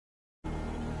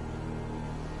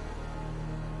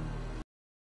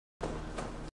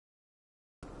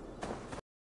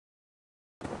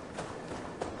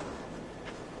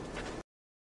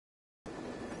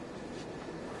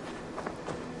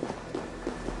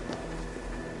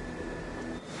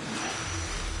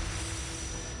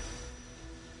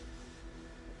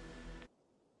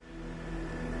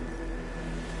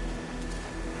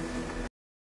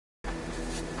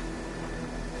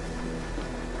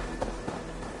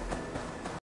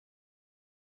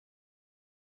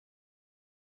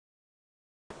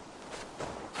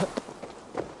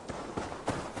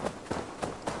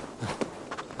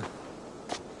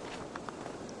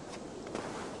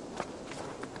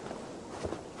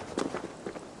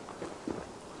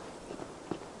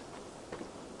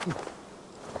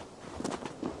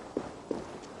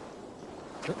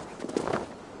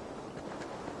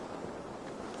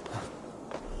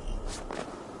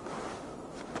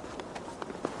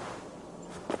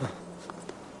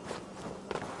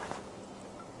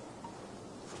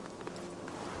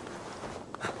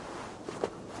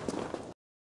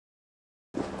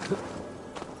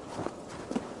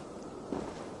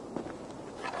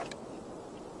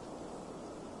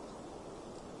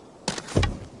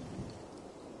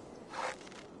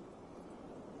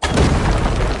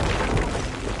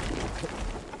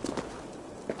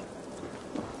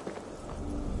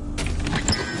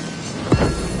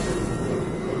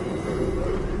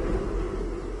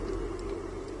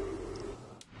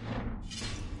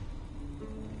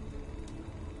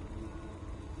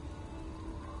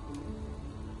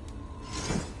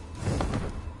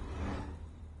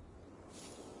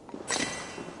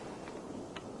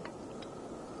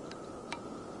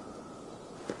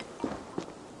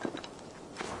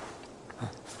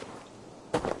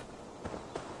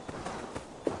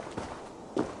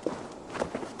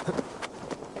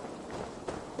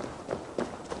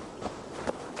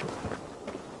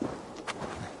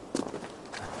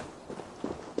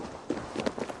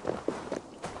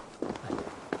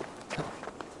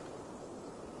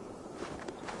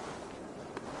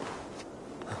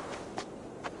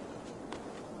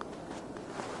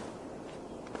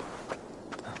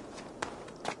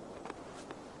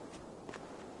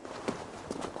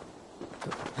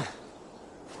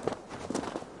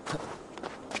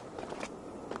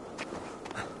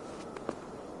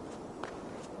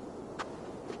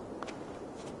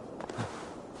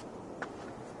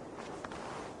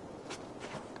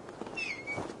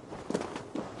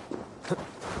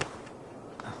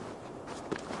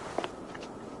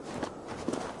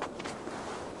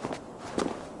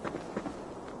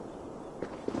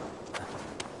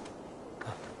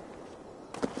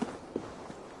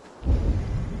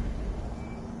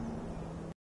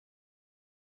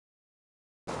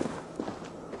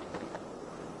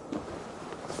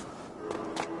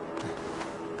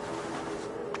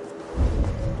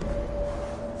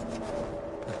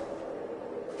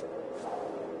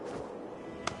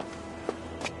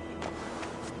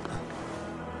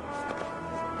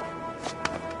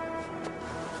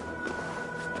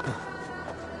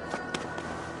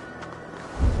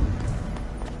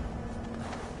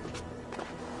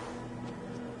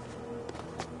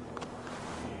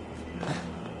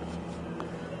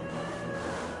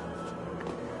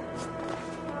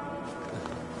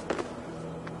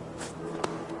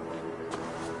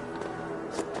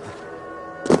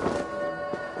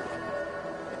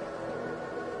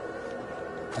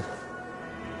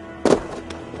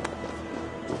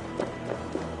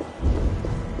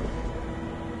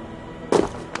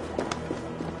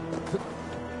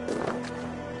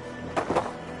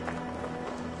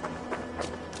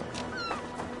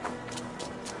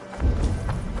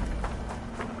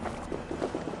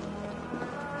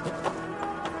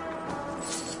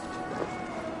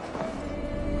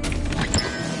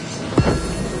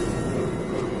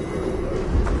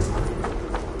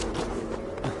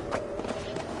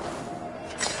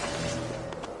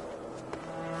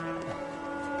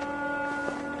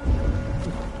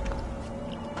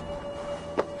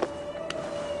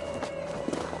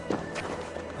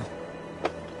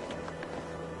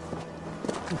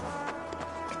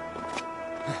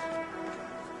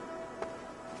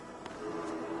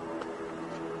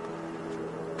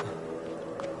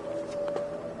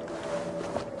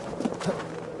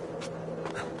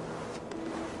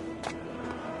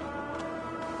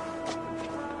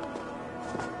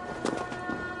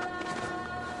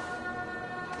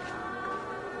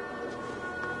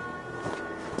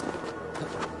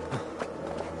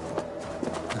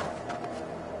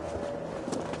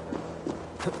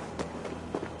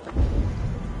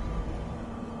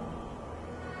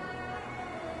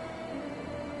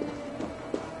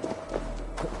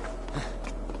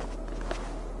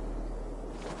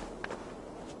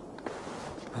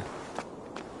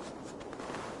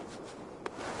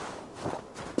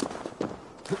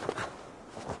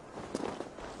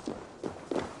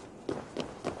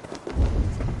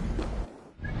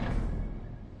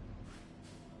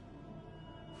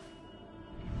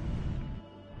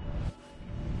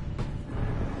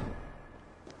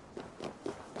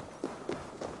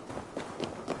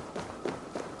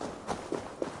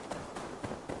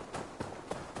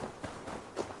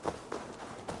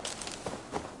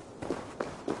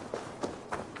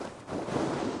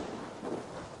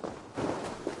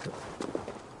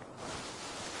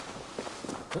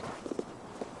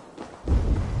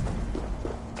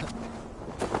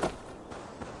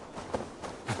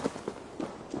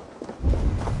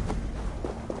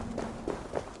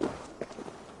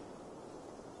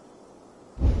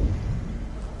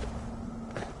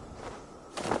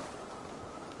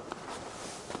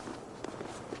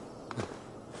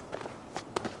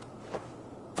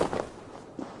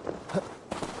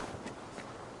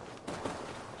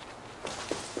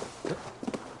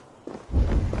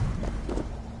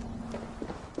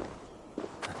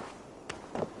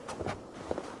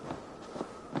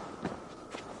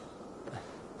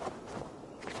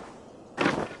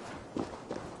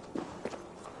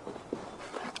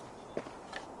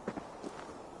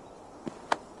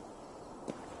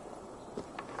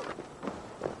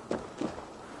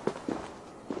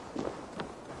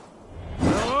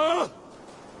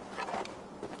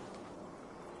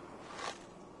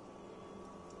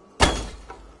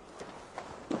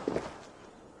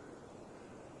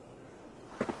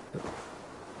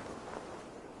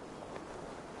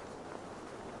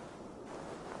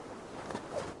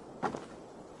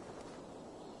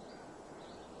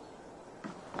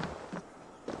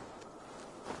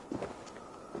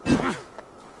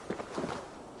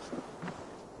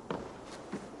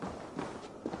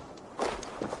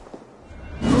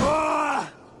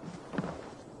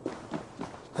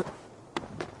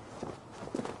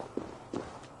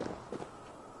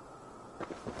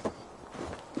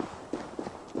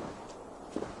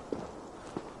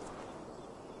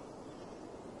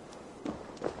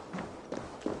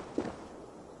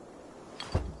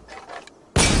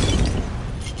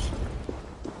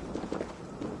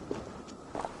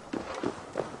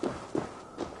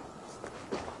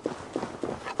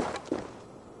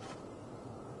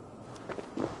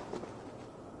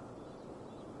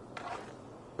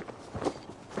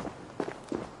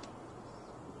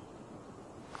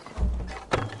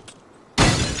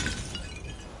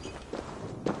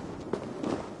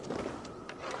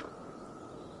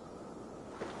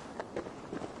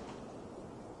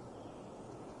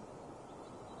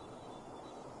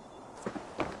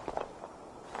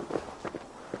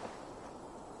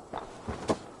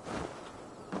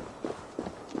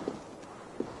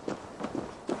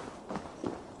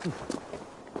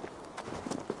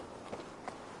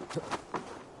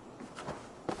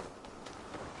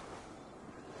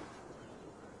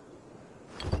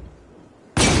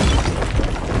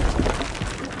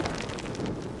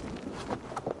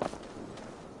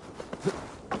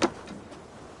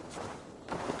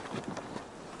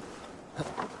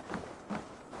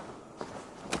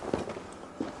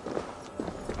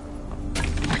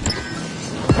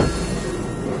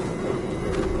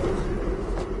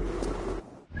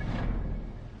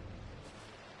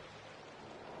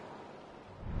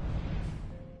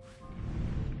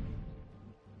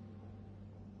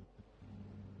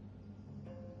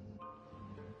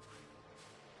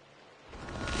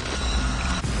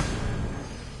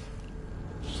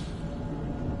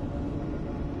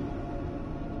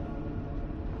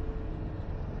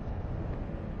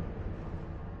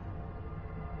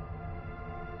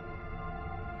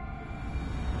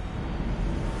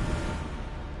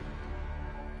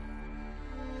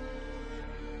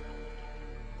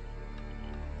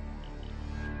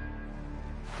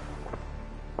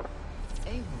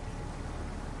Eivor,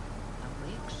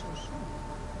 awake so soon?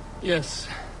 Yes.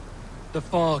 The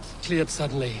fog cleared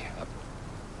suddenly.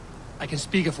 I can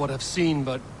speak of what I've seen,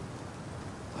 but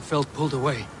I felt pulled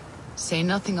away. Say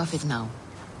nothing of it now.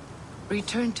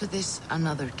 Return to this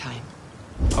another time.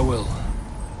 I will,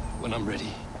 when I'm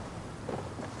ready.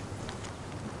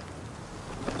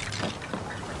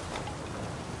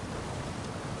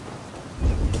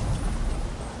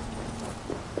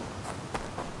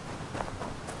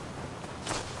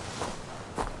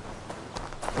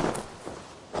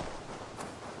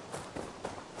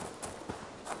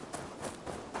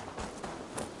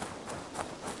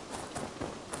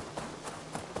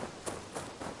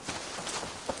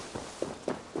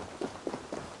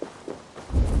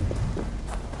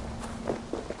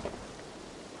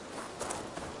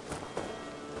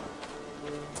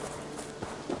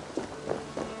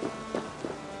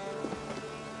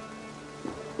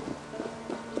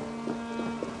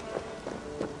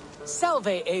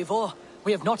 Salve, Eivor.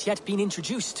 We have not yet been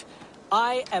introduced.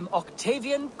 I am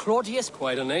Octavian Claudius.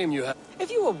 Quite a name you have.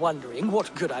 If you were wondering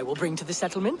what good I will bring to the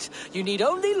settlement, you need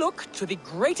only look to the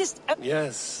greatest...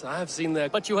 Yes, I have seen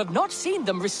that. But you have not seen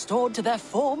them restored to their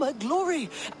former glory.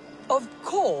 Of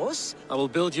course... I will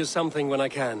build you something when I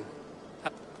can.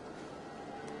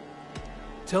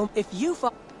 Tell me If you...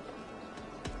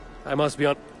 I must be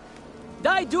on...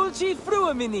 Die dulci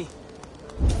fruamini.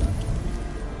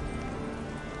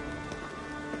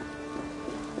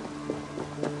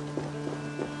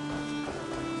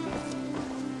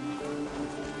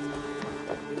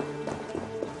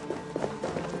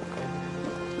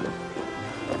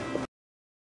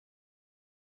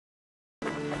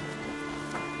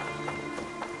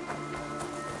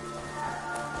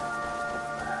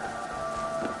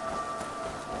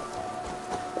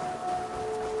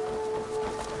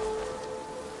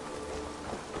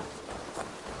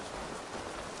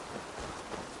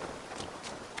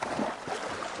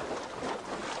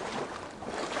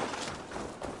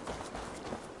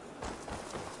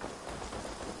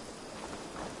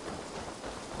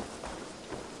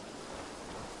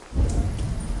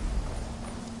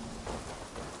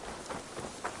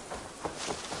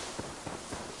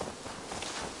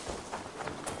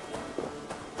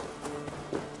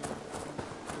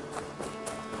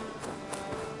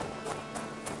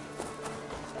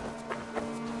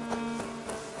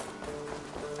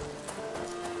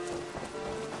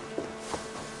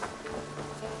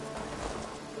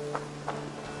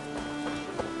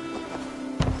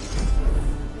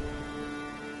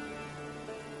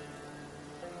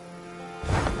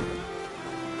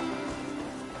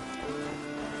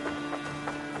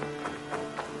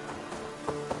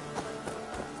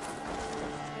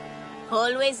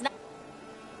 Always not.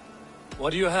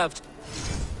 What do you have?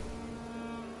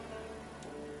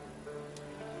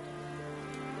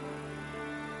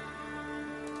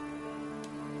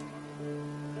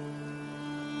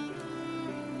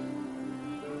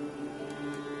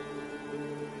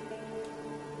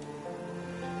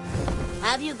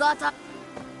 Have you got a...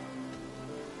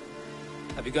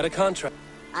 Have you got a contract?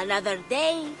 Another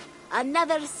day,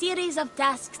 another series of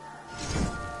tasks.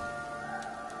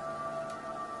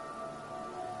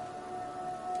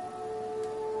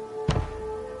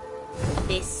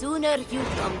 The sooner you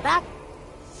come back...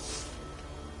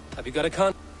 Have you got a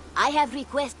con... I have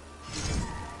request.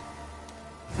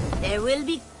 There will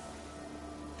be...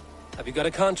 Have you got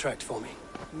a contract for me?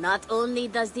 Not only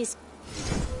does this...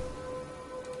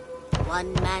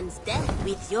 One man's death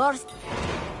with yours...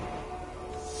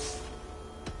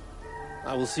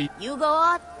 I will see... You go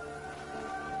on.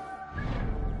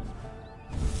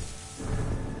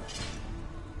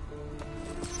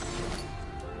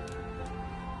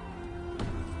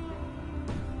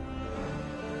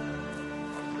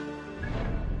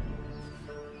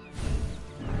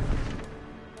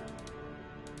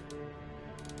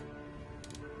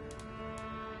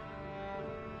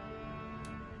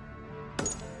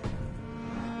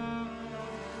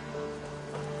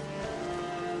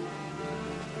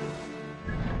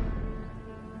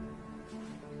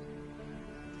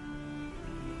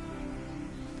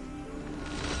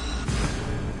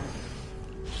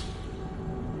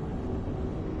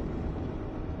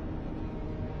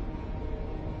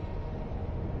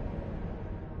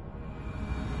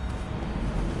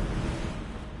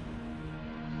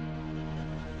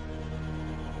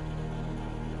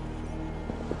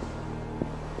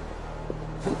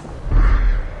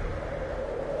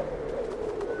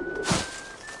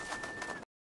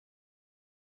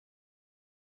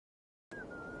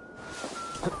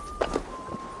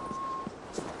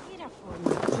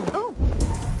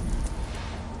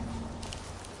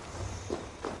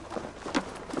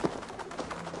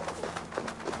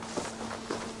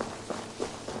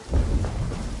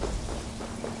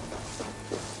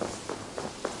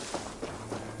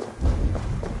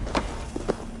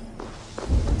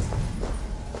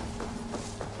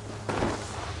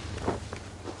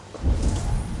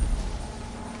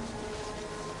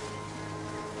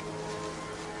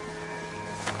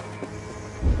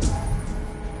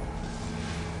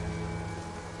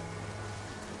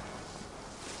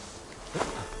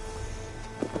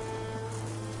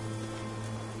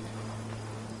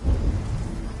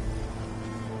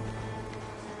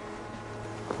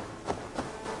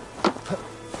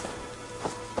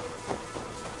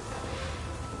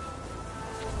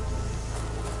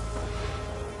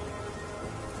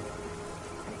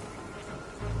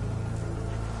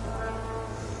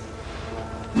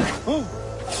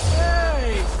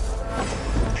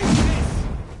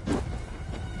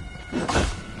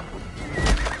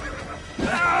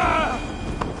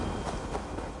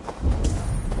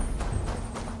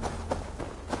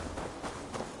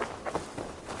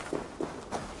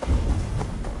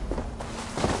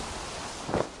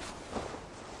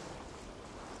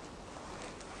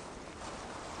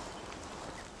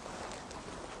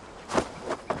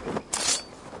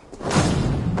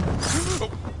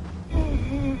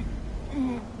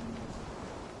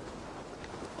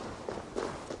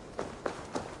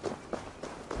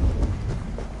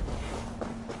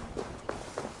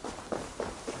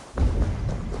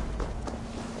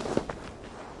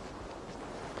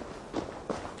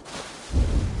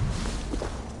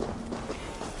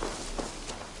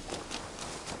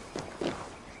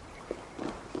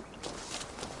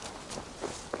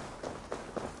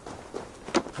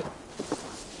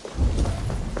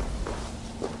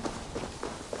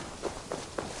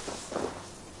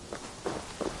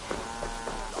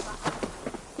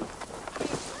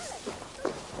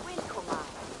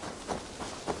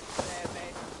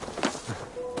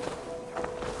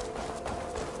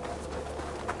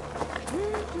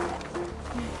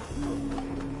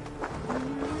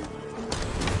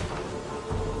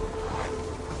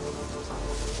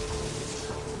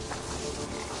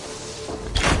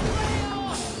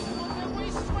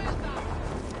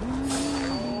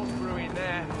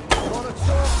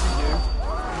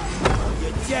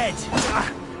 Dead.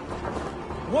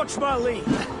 Watch my lead.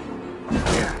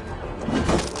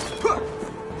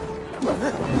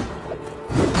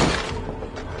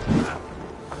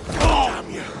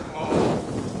 Damn you.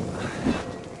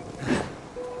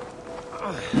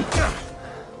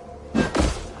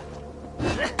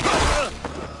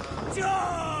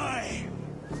 Die!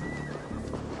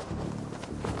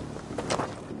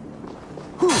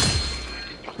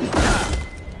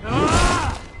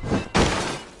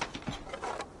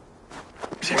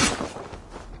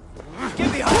 Get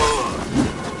behind!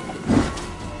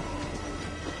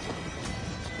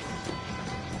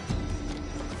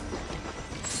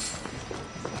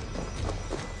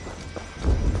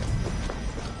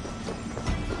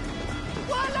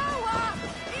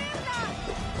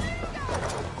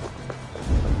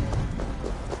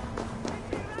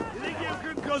 You think you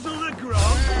can guzzle the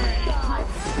grub?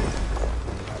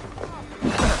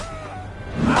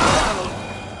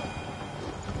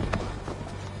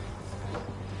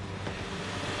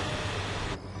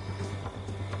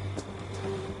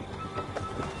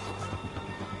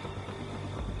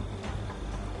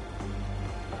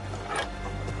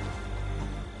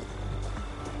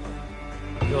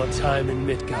 Your time in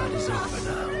Midgard is over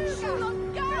now.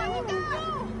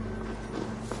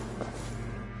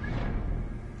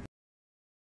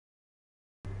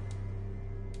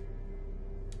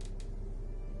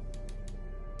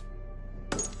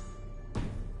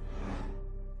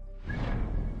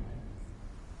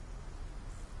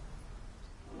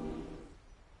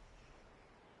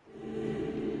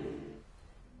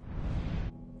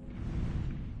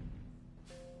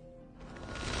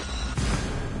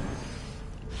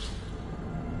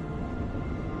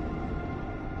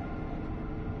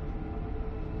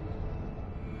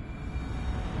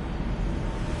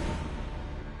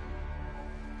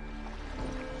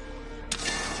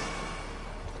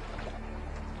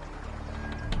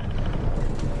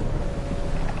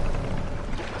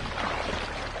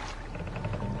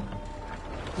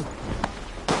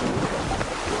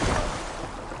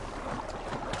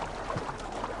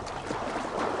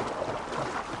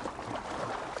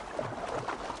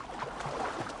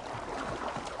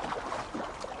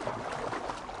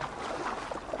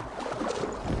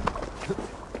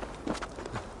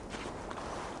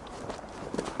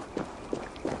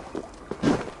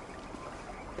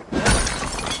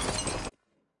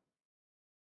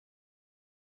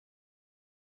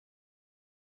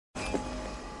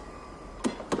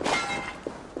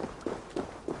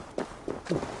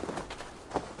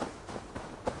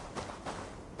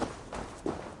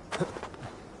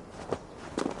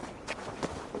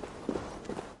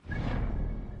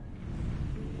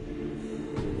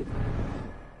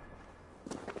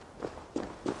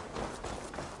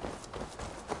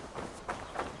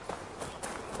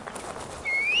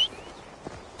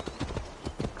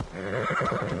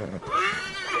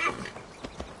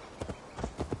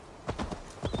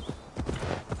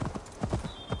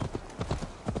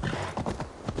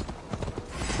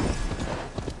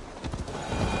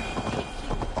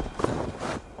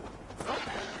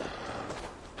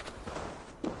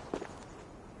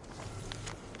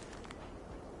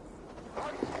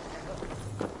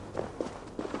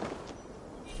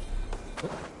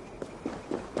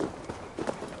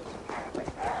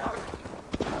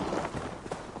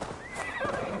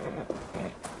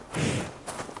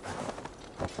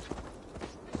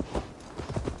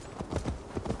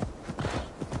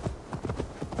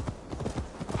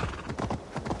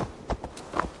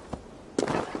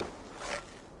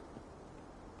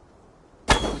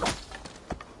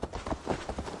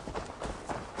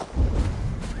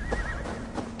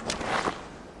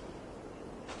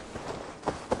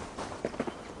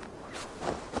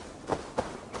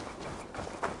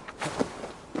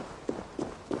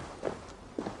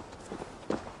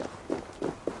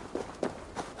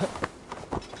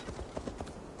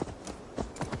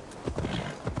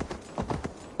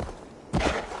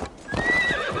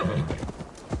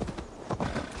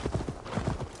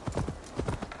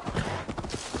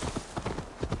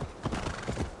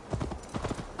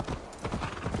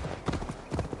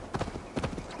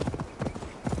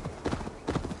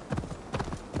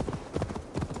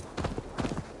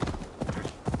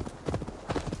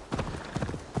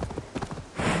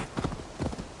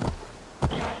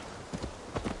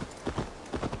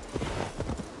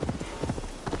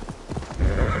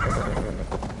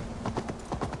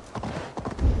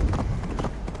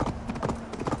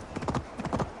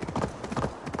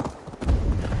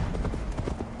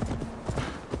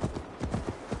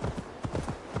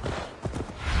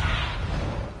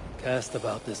 best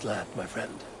about this land, my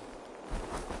friend.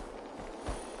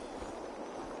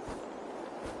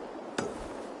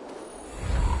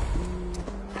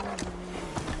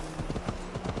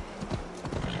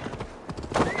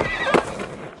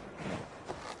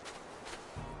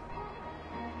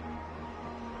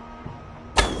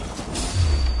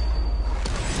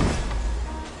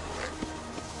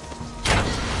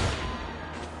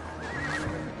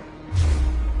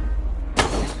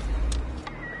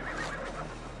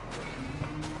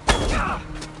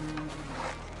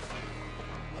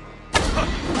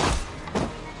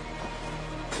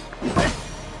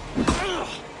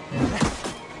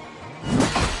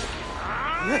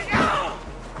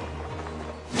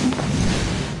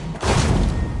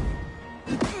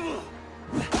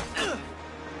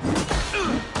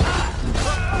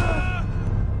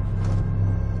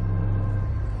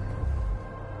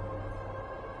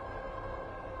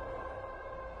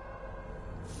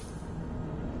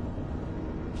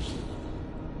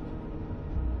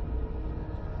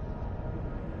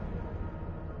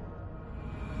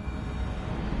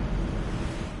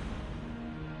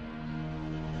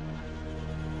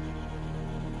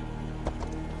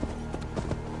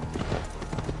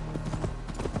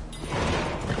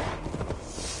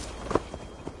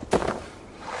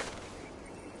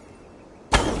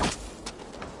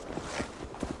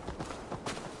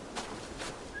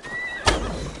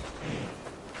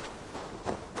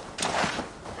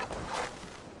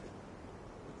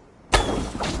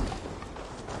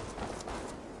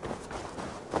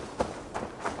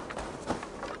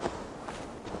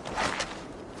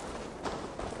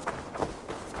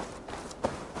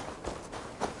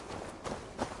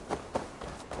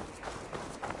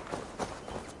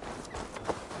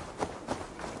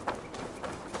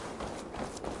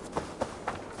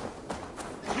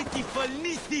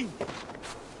 Nisti!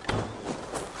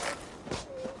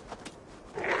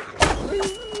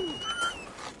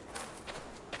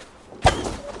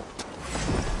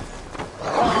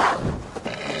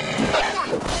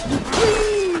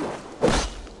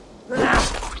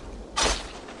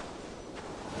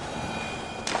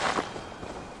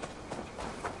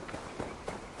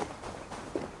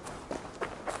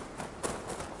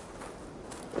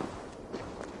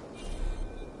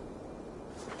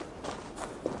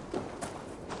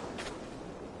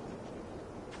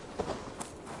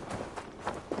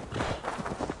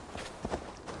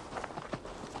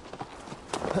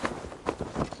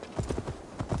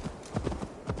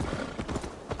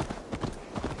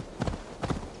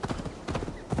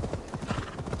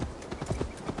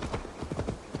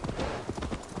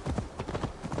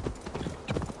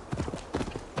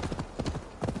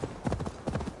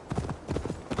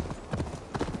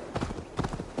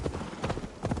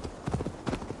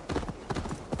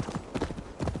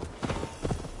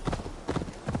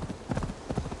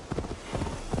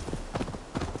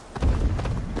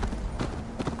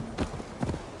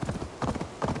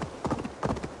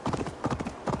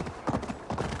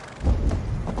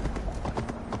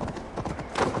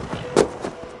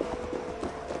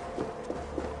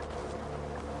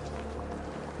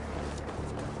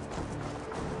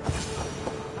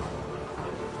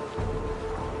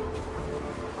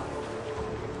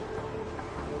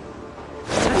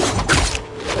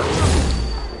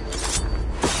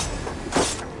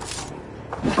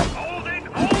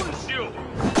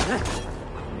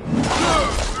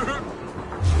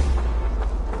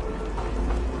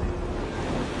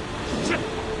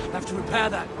 Have to repair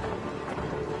that.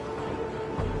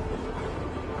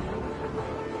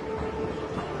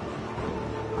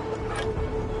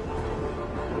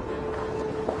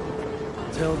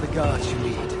 Tell the gods you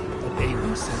need that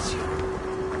Eivor sends you.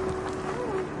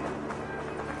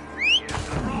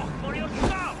 For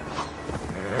yourself!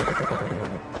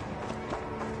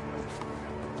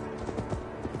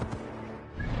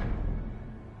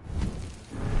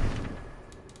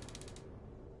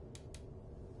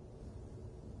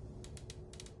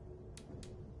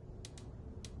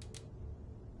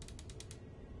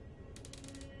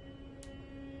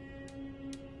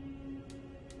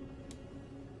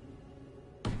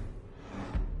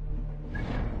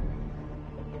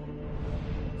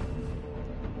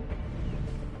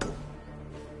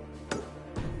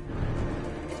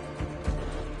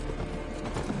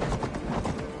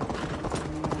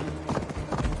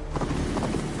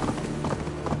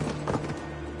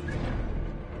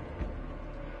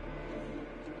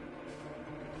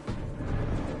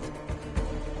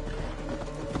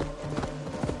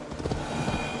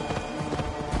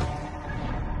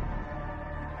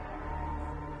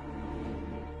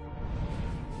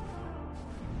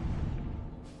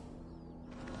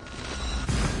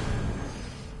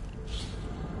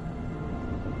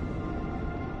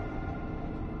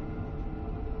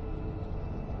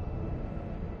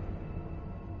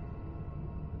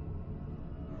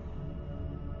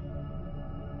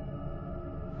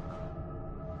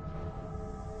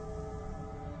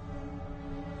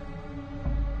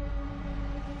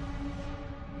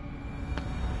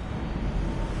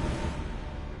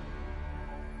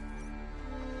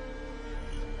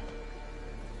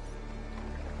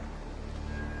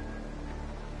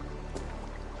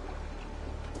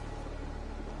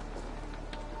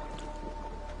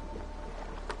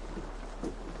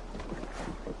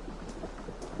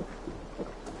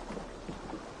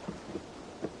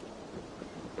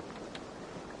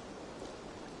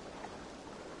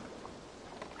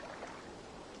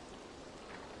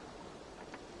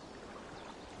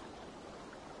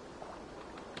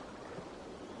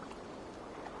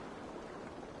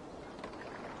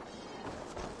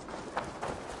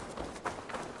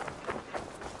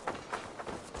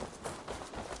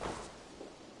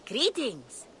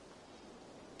 Greetings.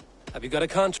 Have you got a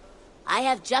contract? I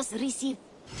have just received...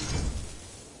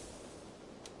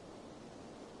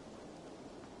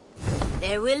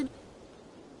 There will...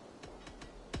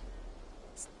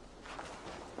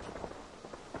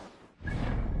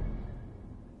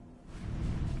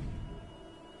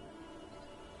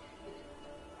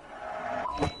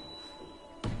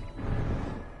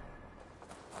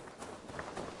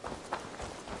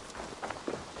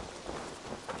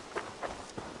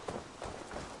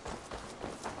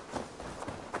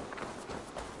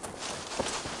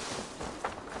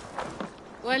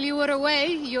 While you were away,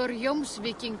 your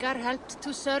Jomsvikingar helped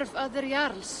to serve other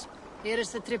Jarls. Here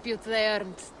is the tribute they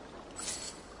earned.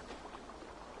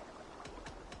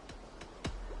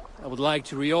 I would like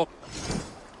to reopen.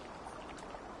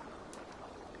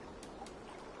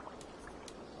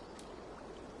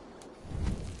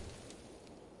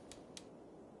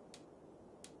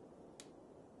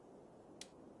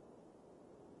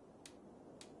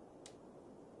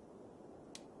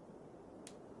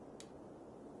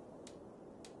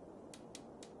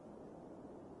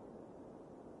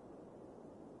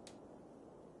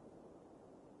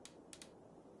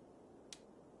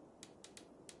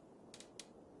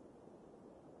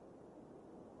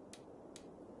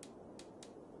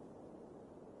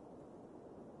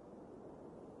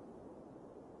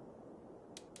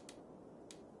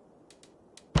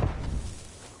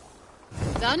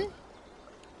 Done?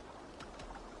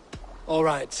 All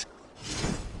right.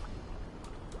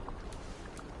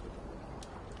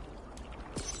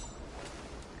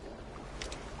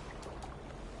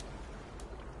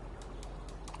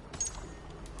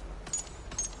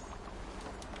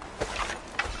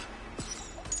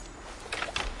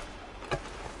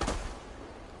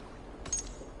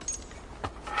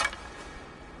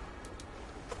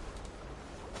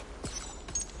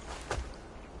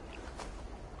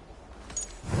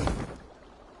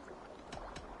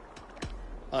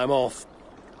 I'm off.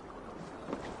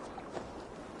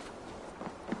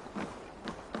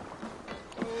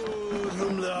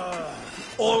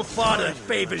 All Father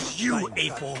favors you,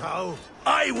 Eivor. Cow.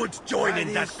 I would join in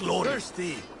that Daddy's glory.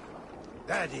 thirsty.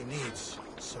 Daddy needs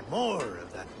some more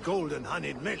of that golden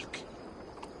honeyed milk.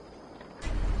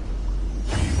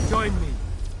 Join me.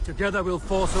 Together we'll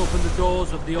force open the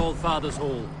doors of the All-Father's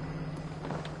Hall.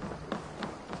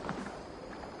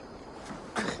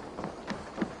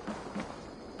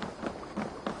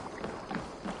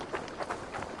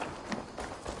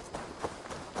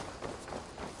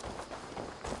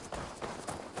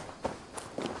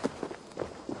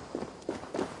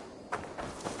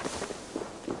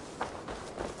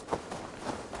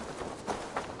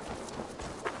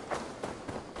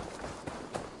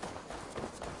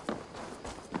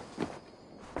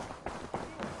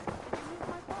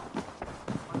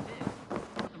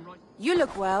 You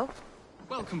look well.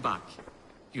 Welcome back.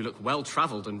 You look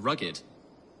well-traveled and rugged.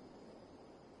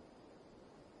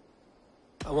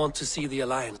 I want to see the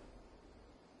Alliance.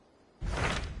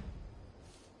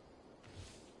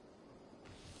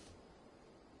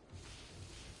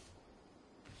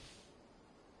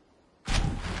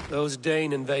 Those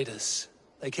Dane invaders,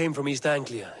 they came from East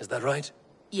Anglia, is that right?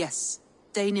 Yes.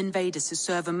 Dane invaders who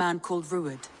serve a man called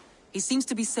Ruud. He seems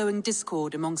to be sowing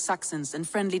discord among Saxons and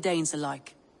friendly Danes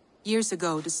alike. Years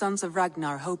ago, the sons of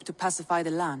Ragnar hoped to pacify the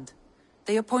land.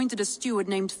 They appointed a steward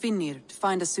named Finnir to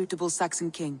find a suitable Saxon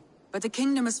king. But the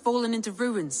kingdom has fallen into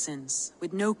ruins since,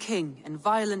 with no king and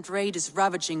violent raiders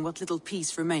ravaging what little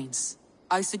peace remains.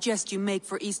 I suggest you make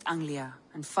for East Anglia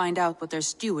and find out what their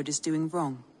steward is doing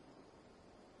wrong.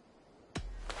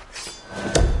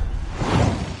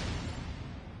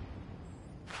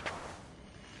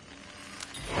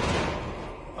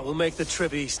 I will make the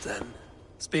trip east then.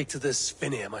 Speak to this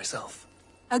Finnir myself.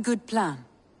 A good plan.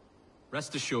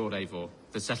 Rest assured, Eivor,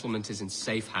 the settlement is in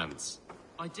safe hands.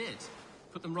 I did.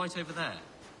 Put them right over there.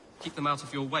 Keep them out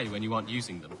of your way when you aren't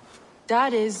using them.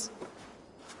 That is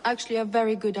actually a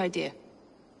very good idea.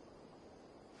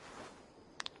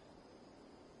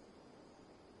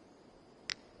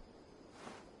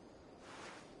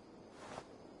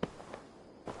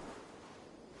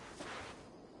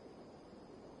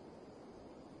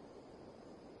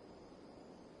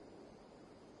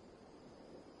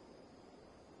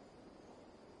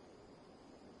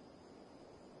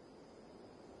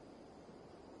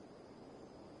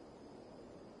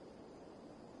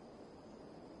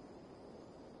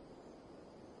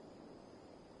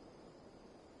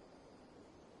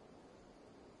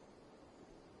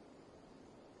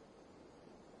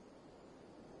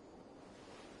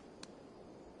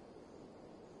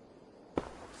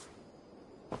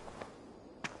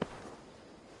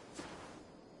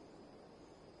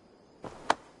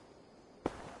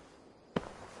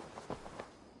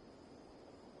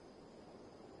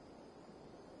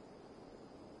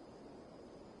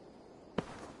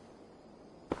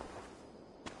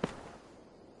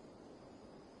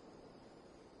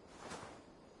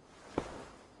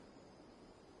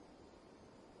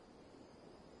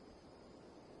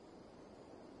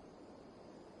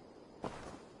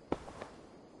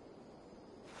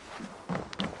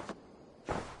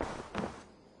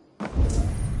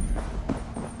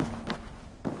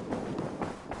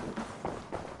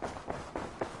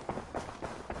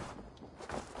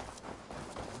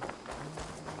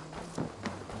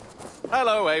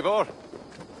 Hello, Eivor.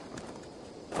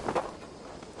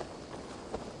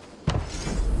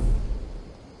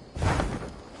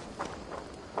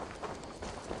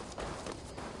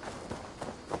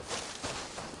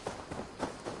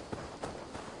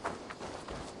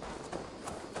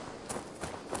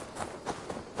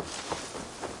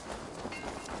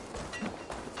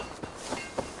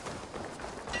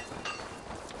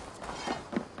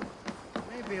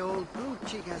 Maybe old blue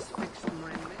cheek has fixed my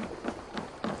leg.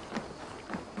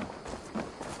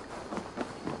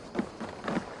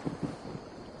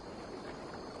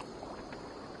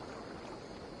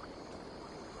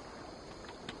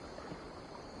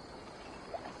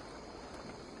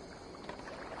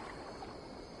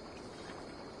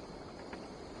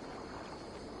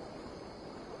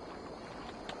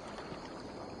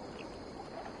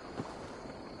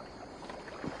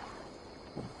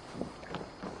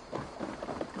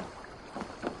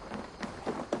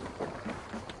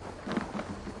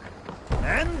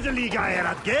 Endelig er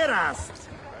at gerast!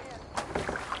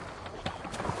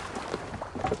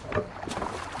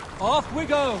 Off we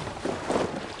go!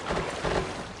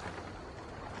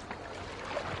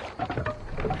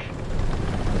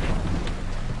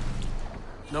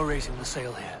 No raising the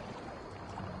sail here.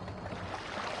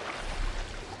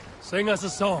 Sing us a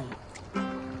song.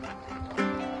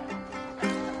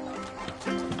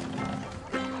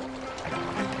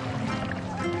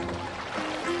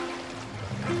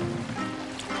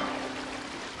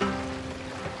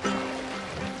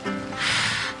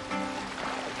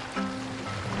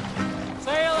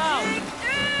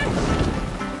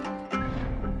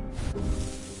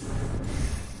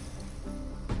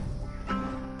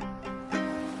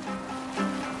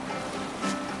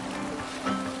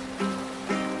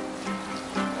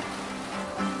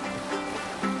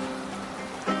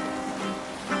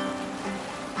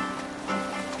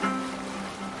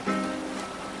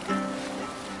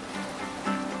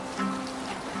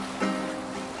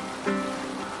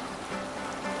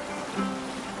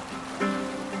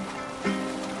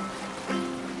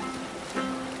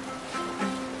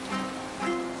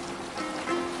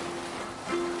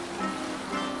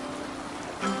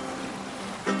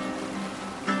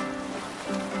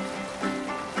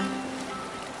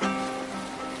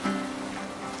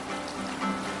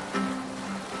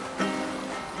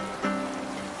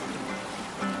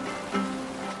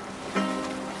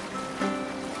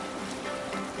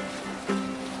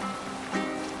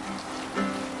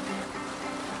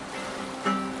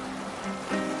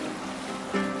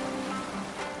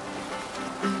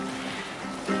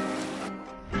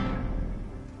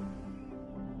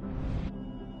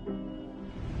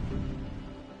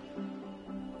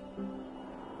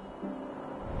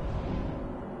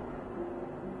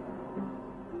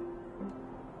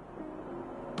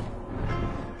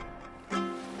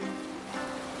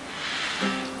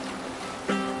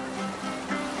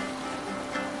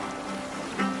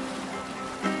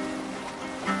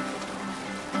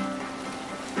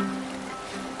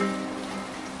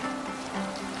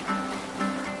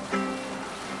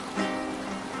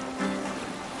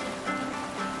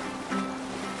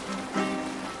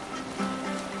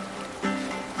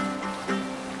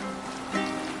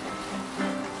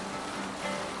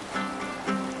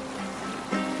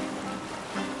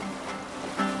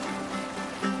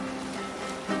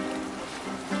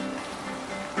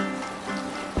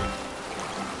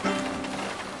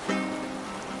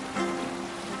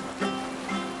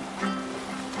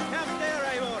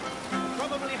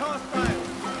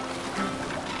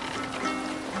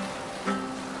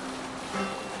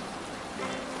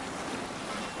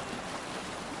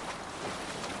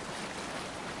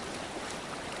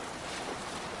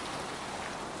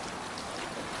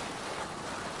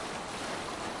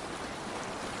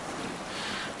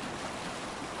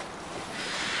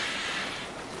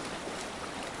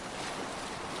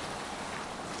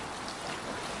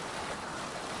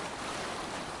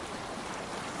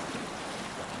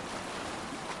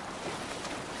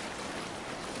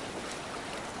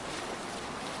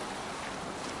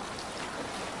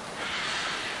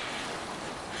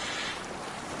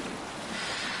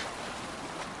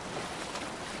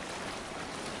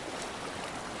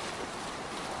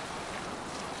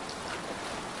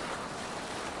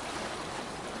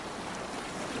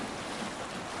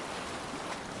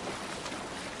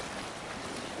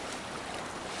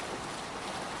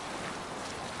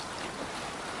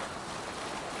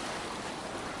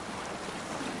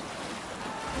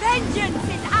 Vengeance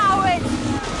is ours!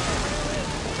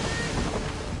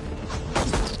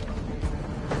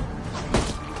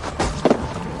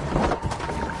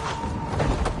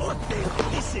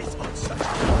 This is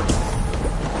unsuch.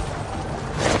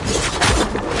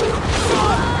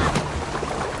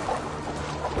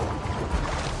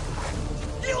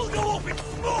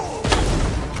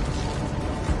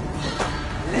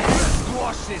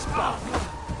 Wash this blood!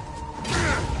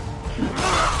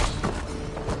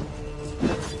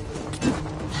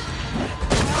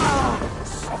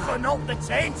 Soften up the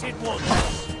tainted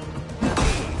ones!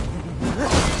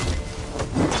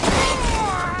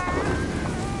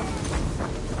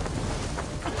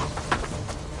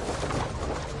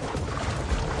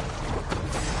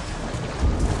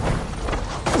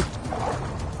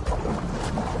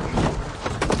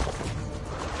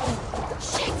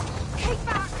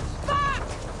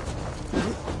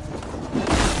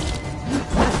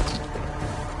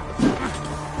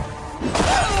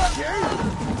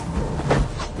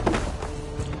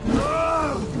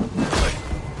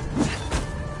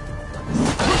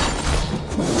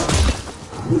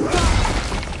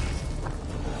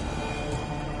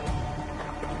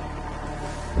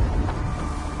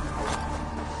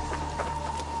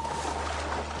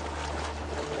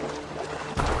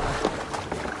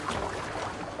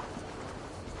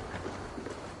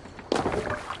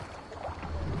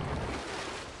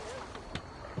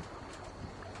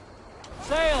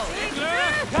 Sail!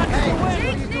 Catch the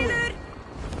wind!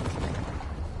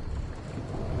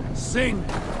 Sing!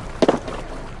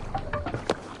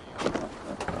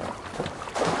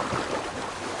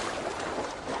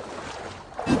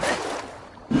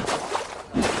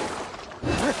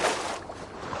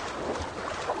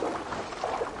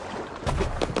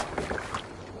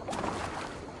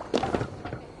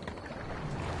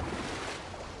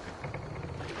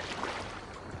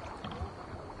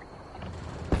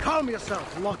 Calm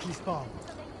yourself, lucky spawn.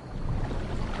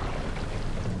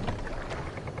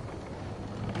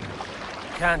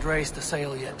 Can't raise the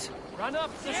sail yet. Run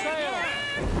up the sail!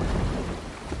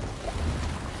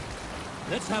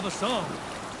 Let's have a song.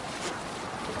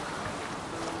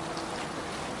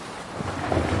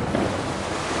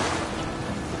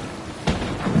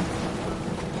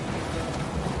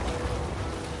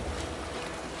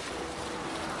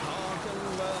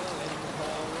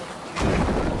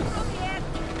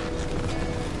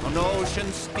 On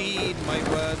ocean speed, my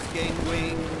words gain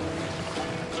wing.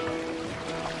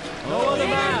 No other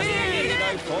man!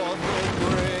 I fought will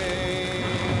bring.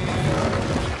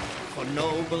 For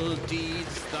noble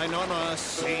deeds thine honor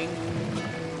sing.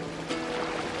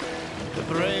 The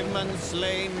brave man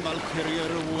slain,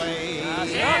 Valkyrier away.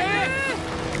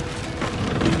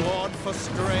 Reward for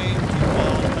strength,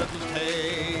 immortal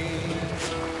tale.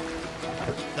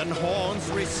 Then horns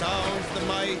resound the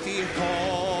mighty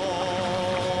horn.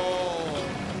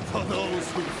 For those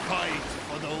who fight,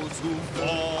 for those who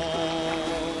fall.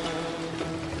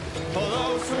 For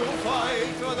those who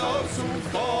fight, for those who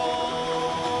fall.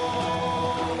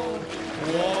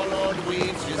 Warlord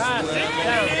weaves his web.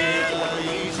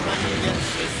 Each man gets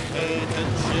his fate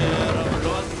and share of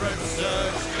blood-red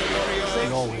surge glorious.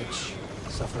 Norway,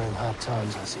 suffering hard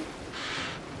times, I see.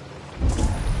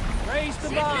 Raise the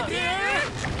bar!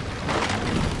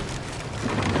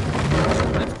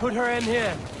 Let's put her in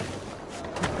here.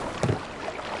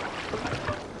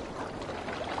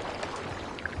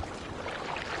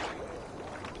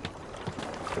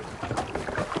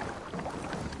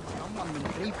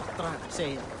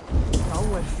 Segja. Þá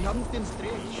fjandinn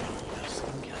strek.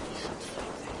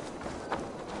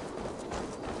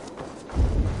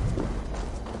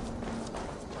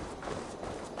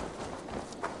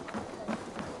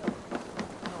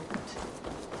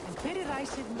 En hver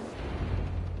ræsir nú?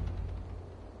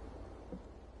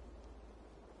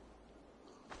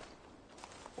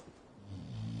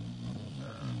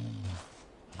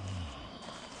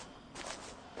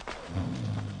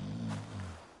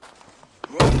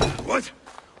 What?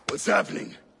 What's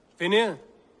happening? Finir?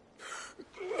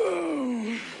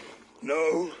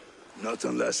 No, not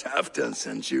unless Halfdan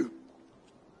sent you.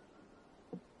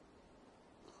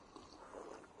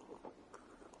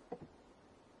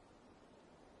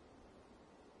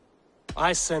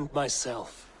 I sent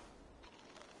myself.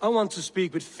 I want to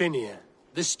speak with Finir,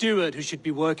 the steward who should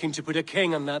be working to put a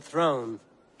king on that throne.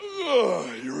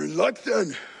 You're in luck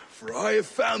then, for I have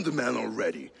found the man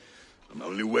already. I'm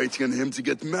only waiting on him to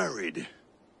get married.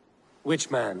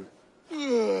 Which man?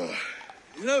 You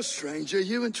know, stranger,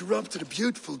 you interrupted a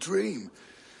beautiful dream.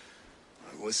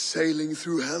 I was sailing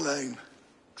through Helheim,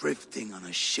 drifting on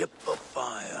a ship of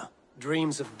fire.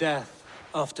 Dreams of death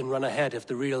often run ahead of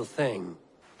the real thing.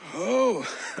 Oh,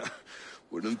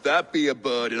 wouldn't that be a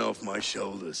burden off my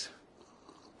shoulders?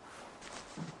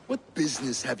 What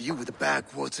business have you with the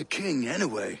backwater king,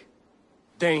 anyway?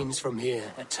 Danes from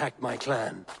here attacked my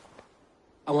clan.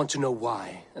 I want to know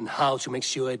why, and how to make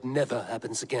sure it never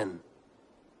happens again.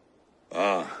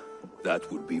 Ah,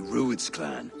 that would be Rued's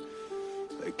clan.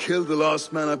 They killed the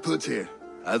last man I put here,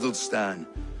 Adelstan.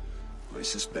 I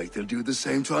suspect they'll do the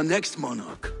same to our next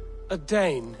monarch. A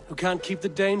Dane who can't keep the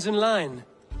Danes in line.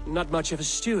 Not much of a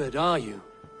steward, are you?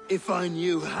 If I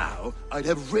knew how, I'd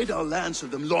have rid our lands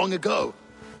of them long ago.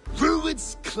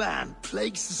 Rued's clan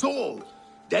plagues us all,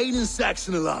 Dane and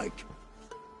Saxon alike.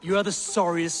 You are the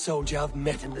sorriest soldier I've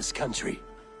met in this country.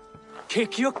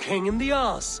 Kick your king in the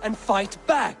arse and fight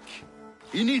back!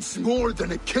 He needs more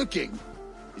than a kicking.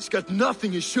 He's got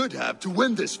nothing he should have to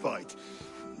win this fight.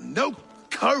 No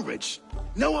courage,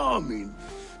 no army,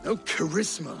 no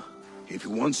charisma. If he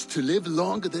wants to live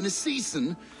longer than a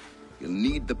season, he'll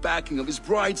need the backing of his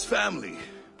bride's family,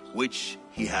 which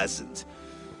he hasn't.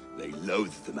 They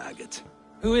loathe the maggot.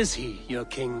 Who is he, your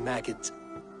king maggot?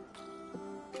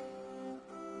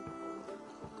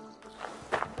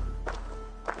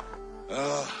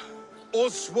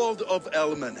 Oswald of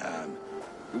Elmenham,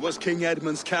 who was King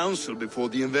Edmund's counsel before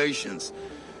the invasions.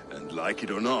 And like it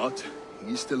or not,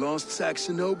 he's the last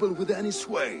Saxon noble with any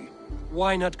sway.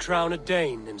 Why not crown a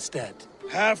Dane instead?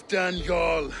 Halfdan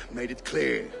Jarl made it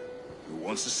clear. He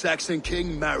wants a Saxon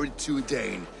king married to a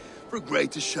Dane, for a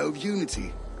greater show of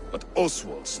unity. But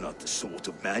Oswald's not the sort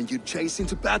of man you'd chase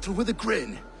into battle with a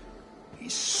grin.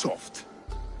 He's soft,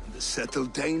 and the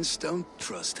settled Danes don't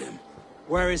trust him.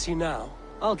 Where is he now?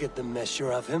 I'll get the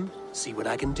measure of him, see what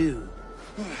I can do.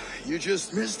 You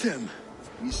just missed him.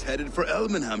 He's headed for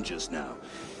Elmenham just now,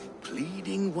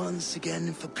 pleading once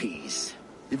again for peace.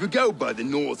 If you go by the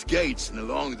north gates and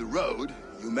along the road,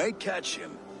 you may catch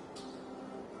him.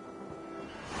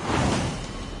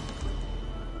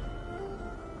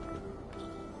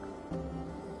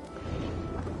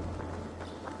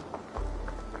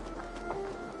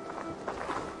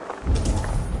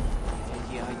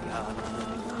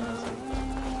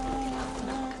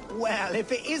 Well,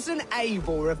 if it isn't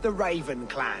Eivor of the Raven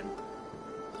clan.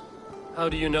 How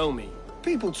do you know me?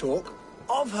 People talk.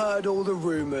 I've heard all the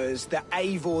rumors that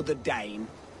Eivor the Dane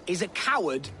is a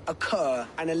coward, a cur,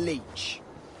 and a leech.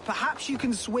 Perhaps you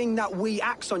can swing that wee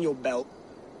axe on your belt.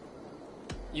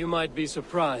 You might be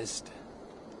surprised.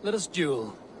 Let us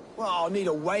duel. Well, I'll need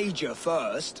a wager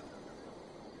first.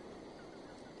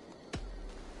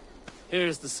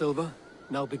 Here's the silver.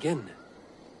 Now begin.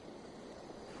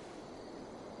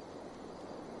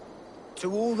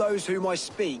 To all those whom I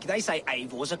speak, they say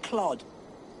Eivor's a clod.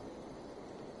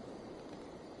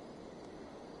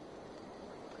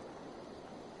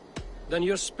 Then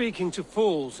you're speaking to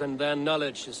fools and their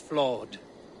knowledge is flawed.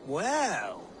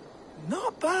 Well,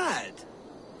 not bad.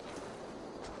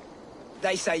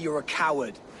 They say you're a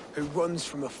coward who runs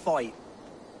from a fight.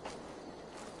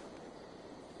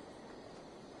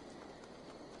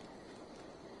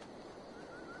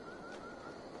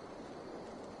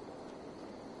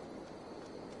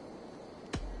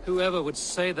 Whoever would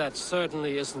say that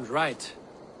certainly isn't right.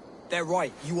 They're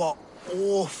right. You are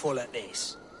awful at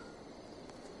this.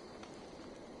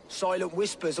 Silent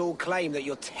whispers all claim that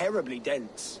you're terribly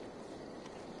dense.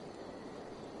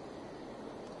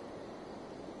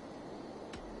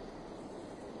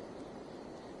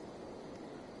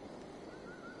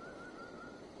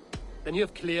 Then you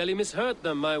have clearly misheard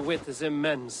them. My wit is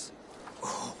immense.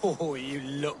 Oh, you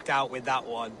looked out with that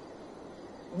one.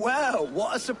 Well,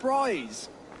 what a surprise!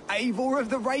 Eivor of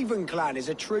the Raven clan is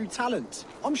a true talent.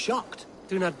 I'm shocked.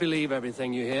 Do not believe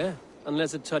everything you hear.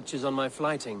 Unless it touches on my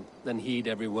flyting, then heed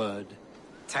every word.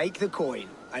 Take the coin,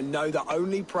 and know that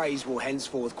only praise will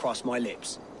henceforth cross my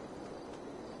lips.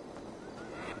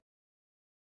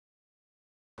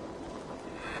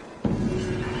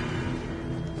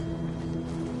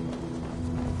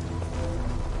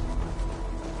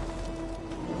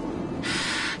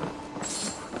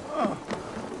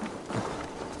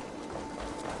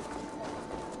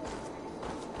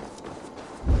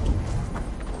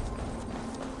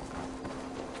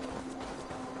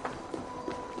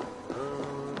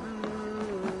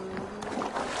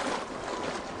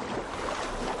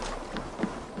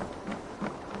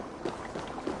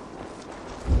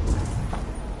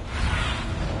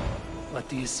 What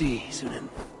do you see, Sunan?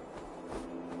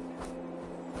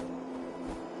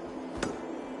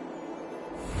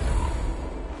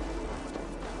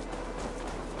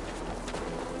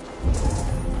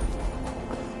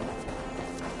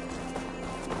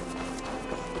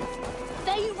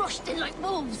 They rushed in like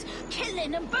wolves,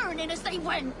 killing and burning as they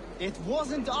went. It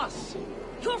wasn't us.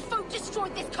 Your folk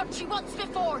destroyed this country once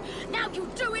before. Now you're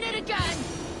doing it again.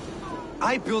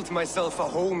 I built myself a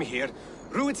home here.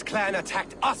 Rued's clan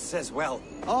attacked us as well.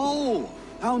 Oh,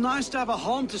 how nice to have a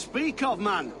home to speak of,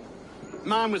 man.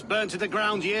 Mine was burnt to the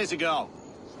ground years ago.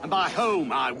 And by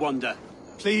whom, I wonder?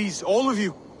 Please, all of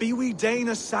you, be we Dane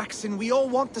or Saxon, we all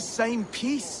want the same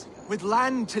peace. With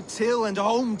land to till and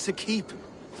home to keep.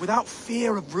 without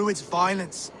fear of Rued's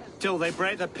violence. Till they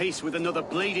break the peace with another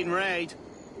bleeding raid.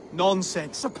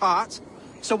 Nonsense apart.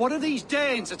 So what are these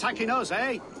Danes attacking us,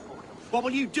 eh? What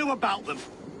will you do about them?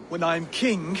 When I am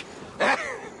king...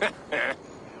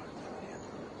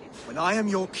 When I am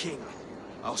your king,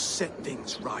 I'll set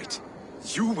things right.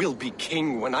 You will be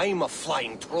king when I'm a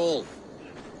flying troll.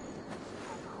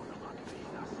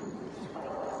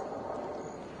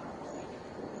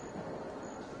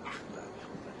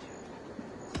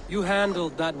 You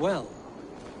handled that well.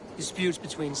 Disputes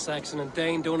between Saxon and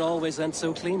Dane don't always end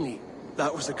so cleanly.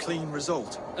 That was a clean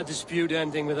result. A dispute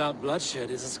ending without bloodshed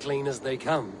is as clean as they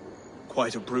come.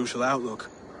 Quite a brutal outlook.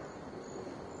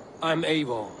 I'm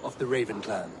Eivor of the Raven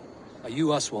clan. Are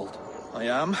you Oswald? I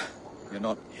am. You're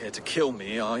not here to kill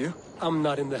me, are you? I'm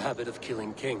not in the habit of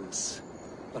killing kings,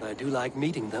 but I do like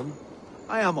meeting them.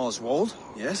 I am Oswald,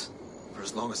 yes. For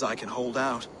as long as I can hold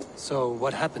out. So,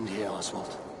 what happened here,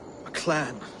 Oswald? A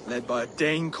clan, led by a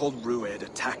Dane called Rued,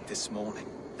 attacked this morning.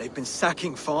 They've been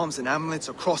sacking farms and hamlets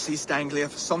across East Anglia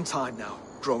for some time now,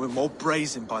 growing more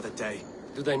brazen by the day.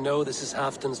 Do they know this is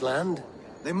Halfdan's land?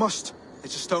 They must. They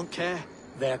just don't care.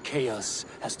 Their chaos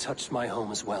has touched my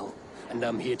home as well, and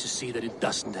I'm here to see that it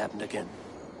doesn't happen again.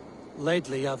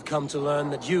 Lately, I've come to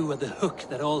learn that you are the hook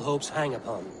that all hopes hang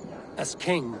upon. As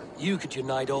king, you could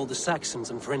unite all the Saxons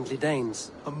and friendly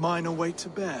Danes. A minor weight to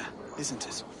bear, isn't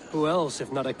it? Who else,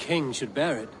 if not a king, should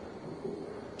bear it?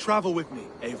 Travel with me,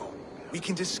 Eivor. We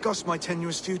can discuss my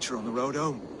tenuous future on the road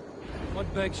home.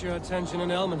 What begs your attention in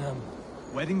Elmenham?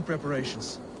 Wedding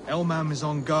preparations. Elmam is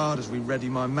on guard as we ready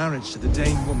my marriage to the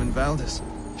Dane woman Valdis.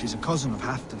 She's a cousin of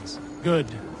Halfdan's. Good.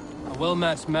 A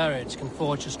well-matched marriage can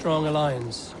forge a strong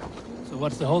alliance. So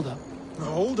what's the holdup? No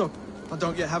holdup. I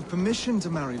don't yet have permission to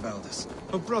marry Valdis.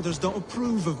 Her brothers don't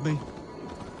approve of me.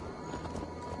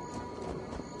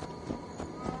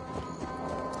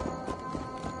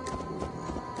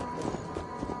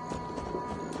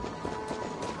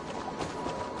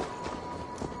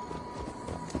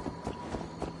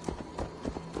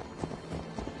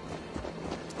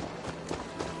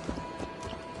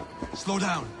 Slow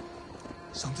down.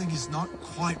 Something is not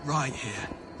quite right here.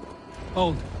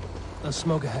 Hold. There's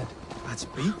smoke ahead. That's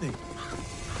beating.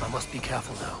 I must be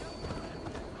careful now.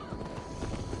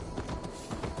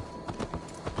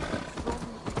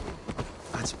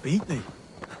 That's beating.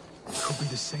 It could be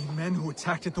the same men who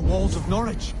attacked at the walls of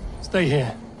Norwich. Stay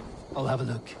here. I'll have a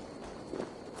look.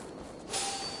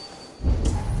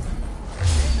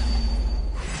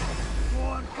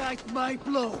 Won't like my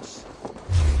blows.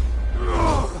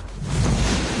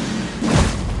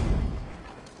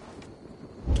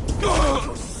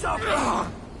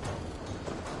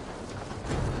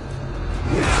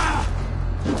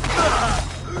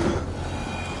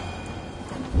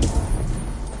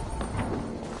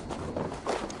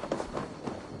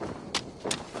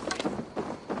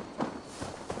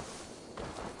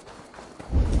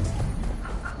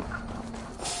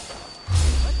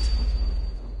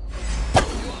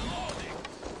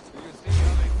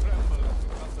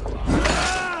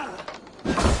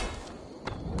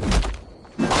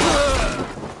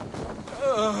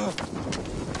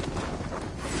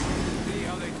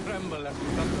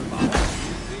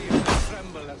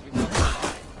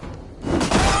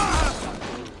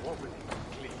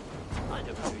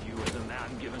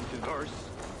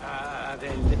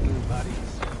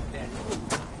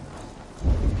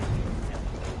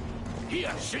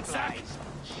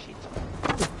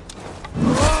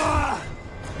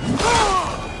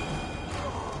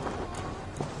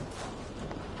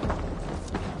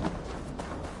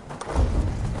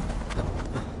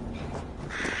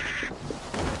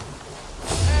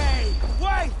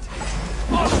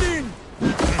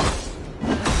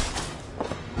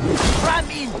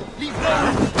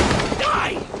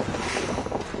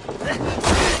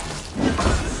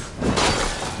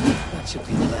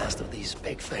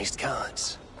 Big-faced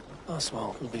cards.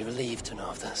 Oswald will be relieved to know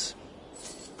of this.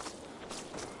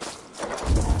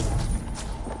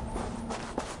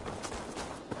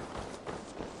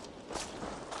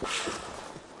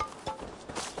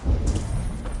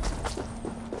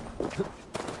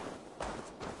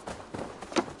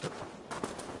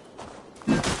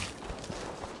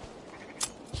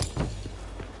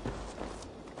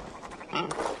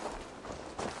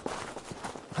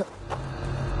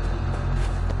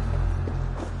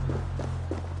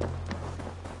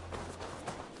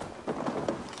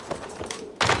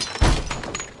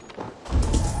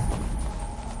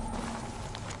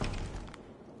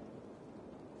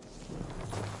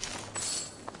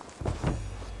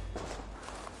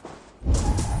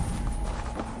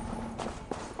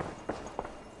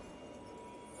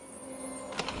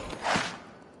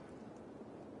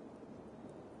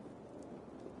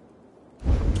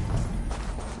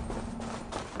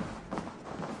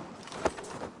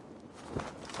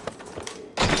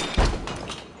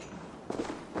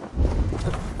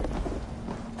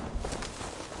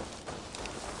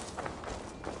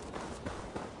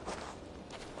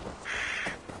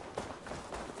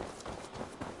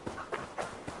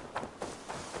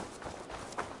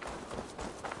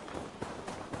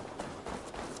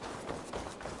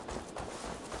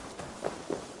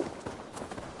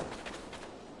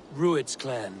 Rued's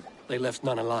clan. They left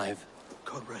none alive.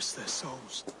 God rest their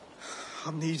souls.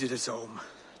 I'm needed at home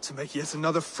to make yet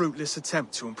another fruitless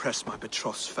attempt to impress my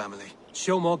betrothed's family.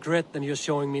 Show more grit than you're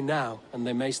showing me now, and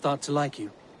they may start to like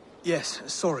you. Yes,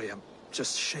 sorry, I'm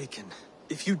just shaken.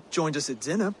 If you joined us at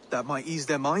dinner, that might ease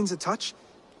their minds a touch.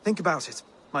 Think about it.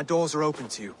 My doors are open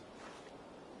to you.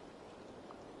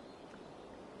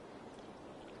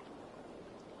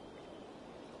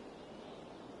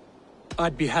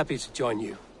 I'd be happy to join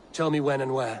you. Tell me when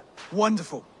and where.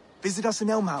 Wonderful. Visit us in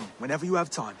Elmham whenever you have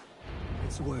time.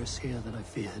 It's worse here than I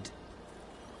feared.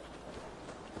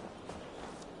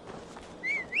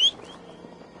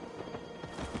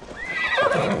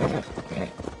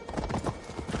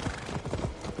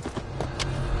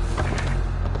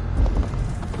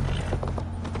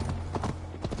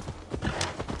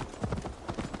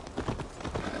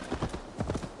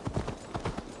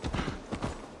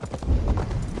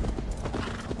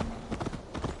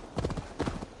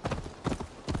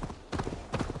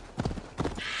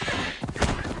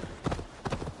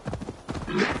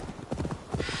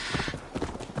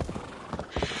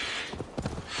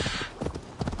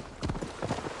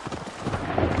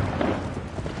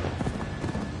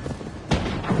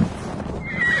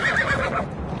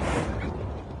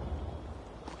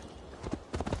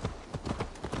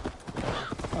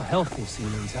 Healthy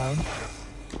scene in town.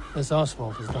 This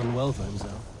Oswald has done well for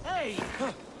himself. Hey!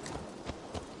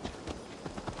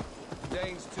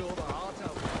 Danes tore the heart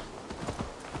out.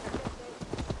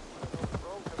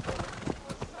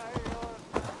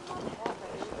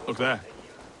 Look there.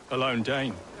 A lone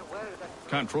Dane.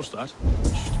 Can't trust that.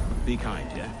 Be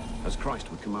kind, yeah? As Christ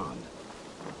would command.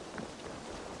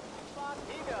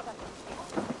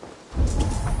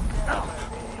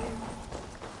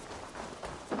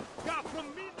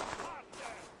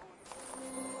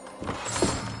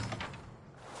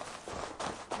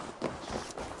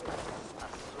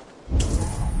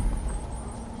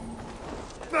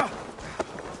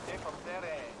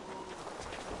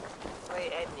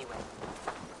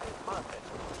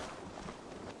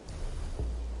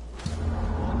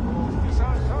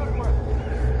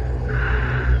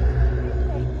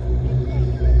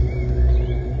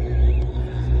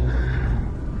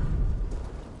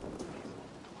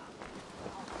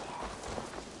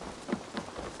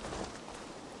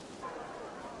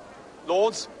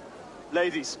 Lords,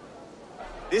 ladies,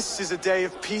 this is a day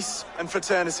of peace and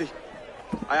fraternity.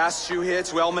 I asked you here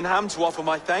to Elmenham to offer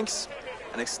my thanks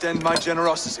and extend my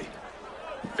generosity.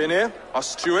 Finir, our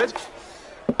steward,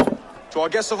 to our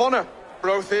guests of honor,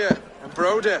 Brothir and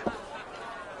Broder,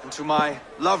 and to my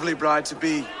lovely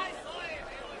bride-to-be,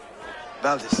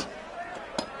 Valdis.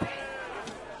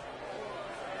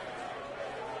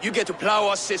 You get to plow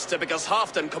our sister because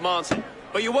Halfdan commands it.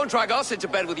 But you won't drag us into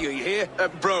bed with you, you hear?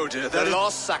 Broder, the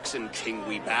lost Saxon king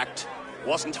we backed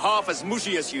wasn't half as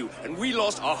mushy as you, and we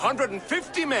lost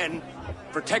 150 men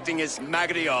protecting his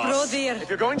maggoty arse. If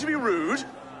you're going to be rude,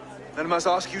 then I must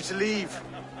ask you to leave.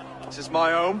 This is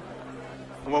my home.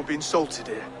 I won't be insulted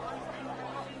here.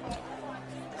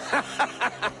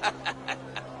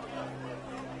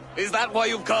 Is that why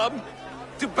you've come?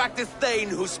 To back this Thane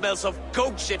who smells of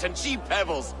goat shit and cheap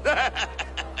pebbles?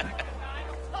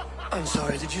 I'm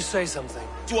sorry, did you say something?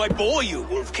 Do I bore you,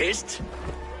 wolf-kissed?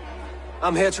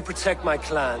 I'm here to protect my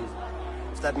clan.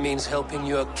 If that means helping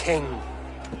your king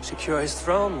secure his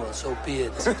throne, well, so be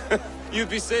it. You'd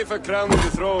be safer crowned with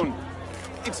the throne.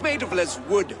 It's made of less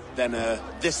wood than,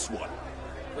 this one.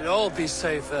 We'd all be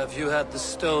safer if you had the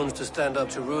stones to stand up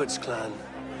to Rued's clan.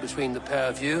 Between the pair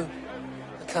of you,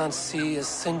 I can't see a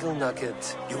single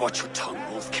nugget. You watch your tongue,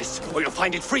 wolf-kiss, or you'll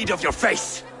find it freed of your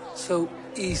face! So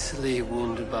easily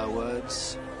wounded by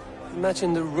words.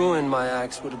 Imagine the ruin my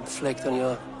axe would inflict on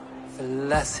your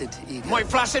flaccid ego. My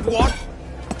flaccid what?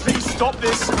 Please stop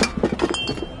this!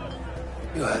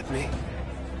 You heard me.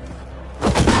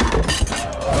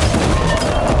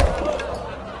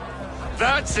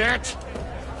 That's it!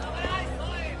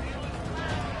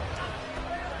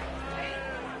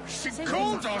 She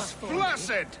called us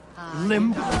flaccid!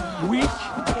 Limp, weak,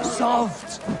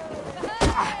 soft.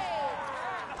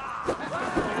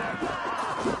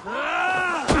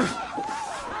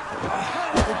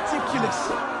 Ridiculous!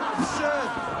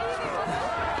 Absurd!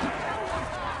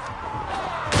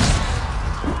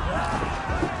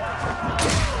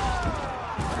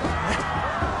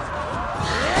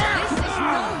 This is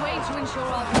no way to ensure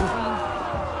our victory.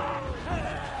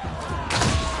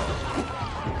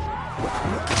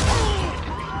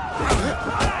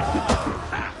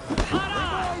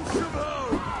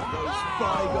 Those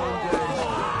bygone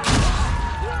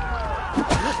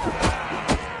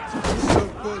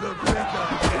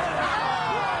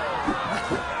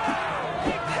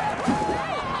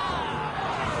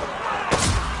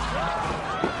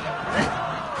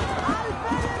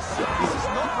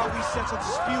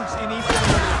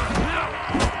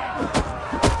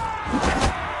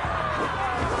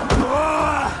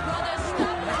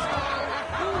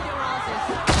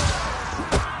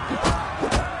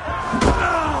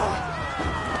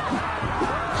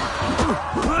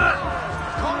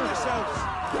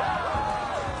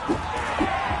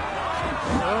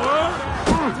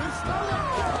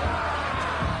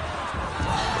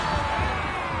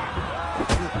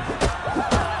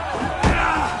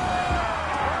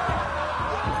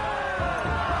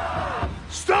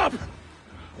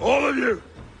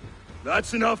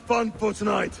That's enough fun for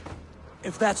tonight.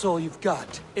 If that's all you've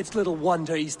got, it's little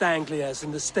wonder East Anglia's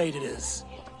in the state it is.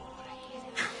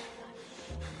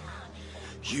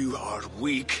 You are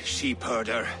weak, sheep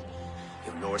herder.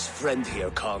 Your Norse friend here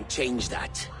can't change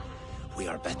that. We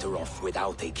are better off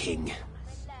without a king.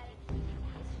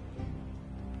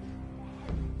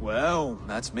 Well,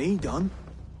 that's me done.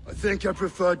 I think I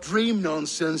prefer dream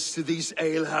nonsense to these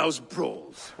alehouse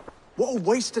brawls. What a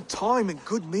waste of time and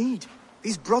good mead.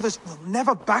 These brothers will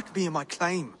never back me in my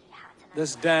claim.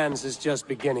 This dance is just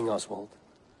beginning, Oswald.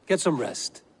 Get some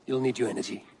rest. You'll need your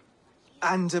energy.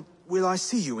 And will I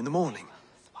see you in the morning?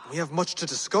 We have much to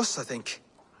discuss, I think.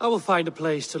 I will find a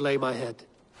place to lay my head.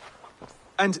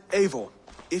 And Eivor,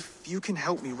 if you can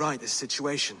help me right this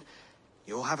situation,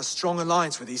 you'll have a strong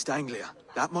alliance with East Anglia.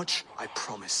 That much, I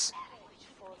promise.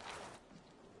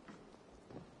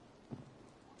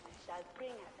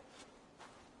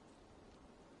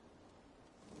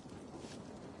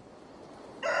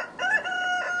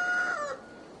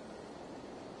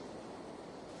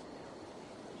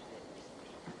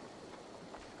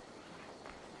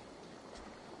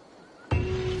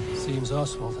 Seems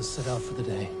Oswald has set out for the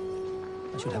day.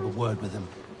 I should have a word with him.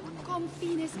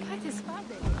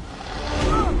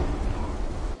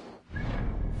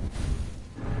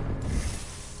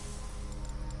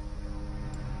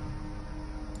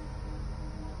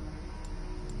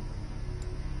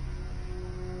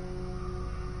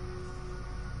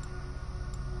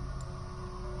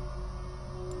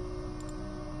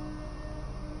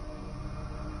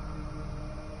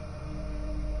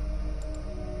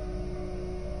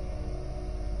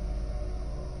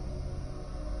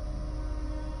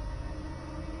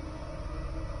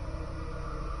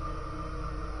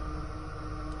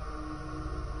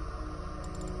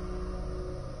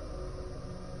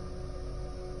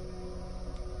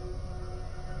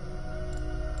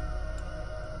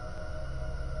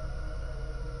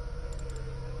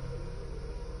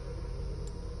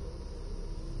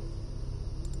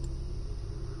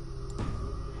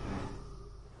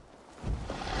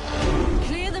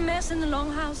 In the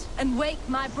longhouse and wake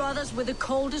my brothers with the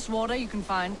coldest water you can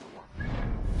find.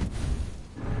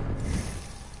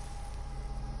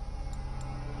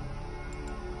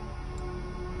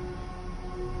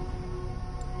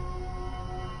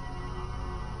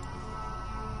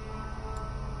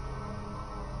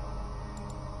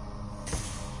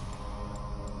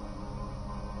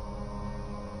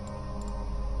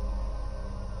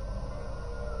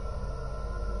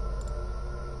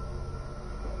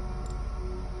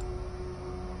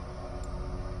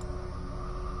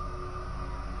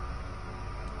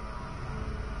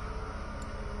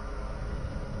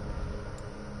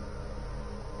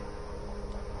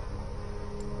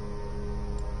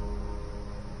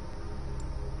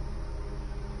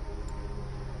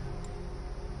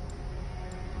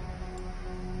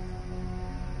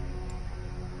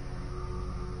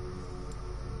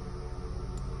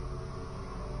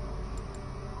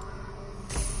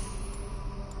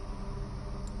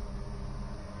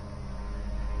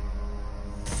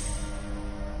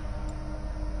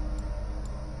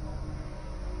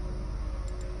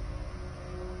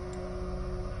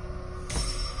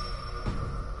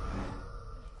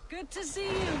 Good to see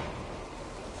you.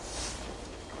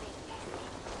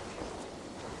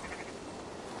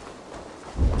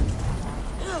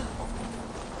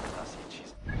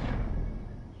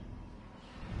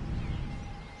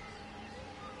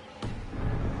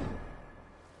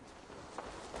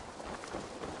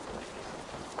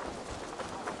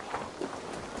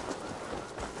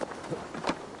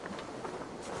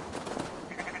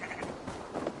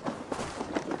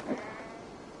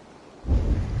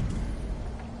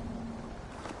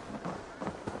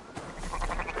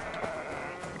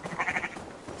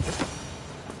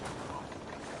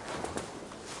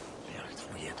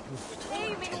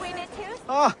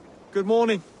 Ah, good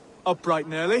morning. Up bright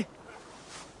and early.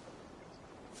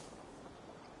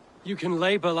 You can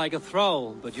labor like a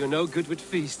thrall, but you're no good with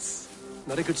feasts.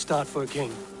 Not a good start for a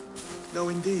king. No,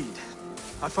 indeed.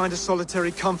 I find a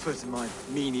solitary comfort in my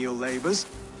menial labors.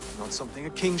 Not something a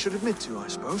king should admit to, I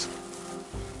suppose.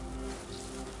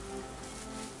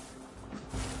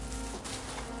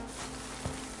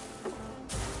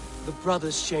 The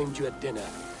brothers shamed you at dinner.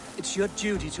 It's your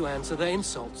duty to answer their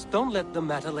insults. Don't let the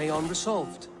matter lay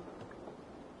unresolved.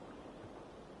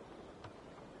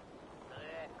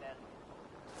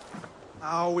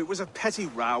 Oh, it was a petty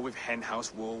row with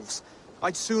henhouse wolves.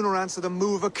 I'd sooner answer the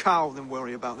moo of a cow than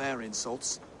worry about their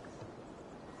insults.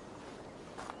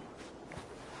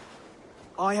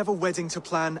 I have a wedding to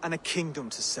plan and a kingdom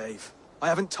to save. I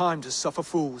haven't time to suffer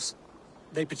fools.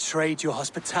 They betrayed your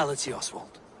hospitality,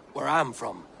 Oswald. Where I'm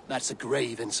from, That's a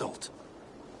grave insult.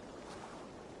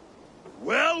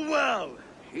 Well, well.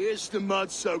 Here's the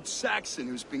mud-soaked Saxon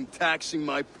who's been taxing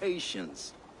my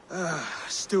patience.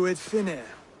 Steward Finir.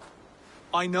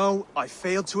 I know I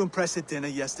failed to impress at dinner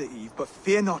yesterday eve, but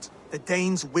fear not, the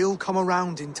Danes will come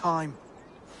around in time.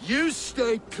 You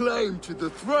stake claim to the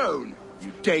throne,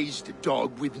 you dazed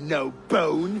dog with no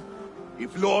bone.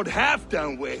 If Lord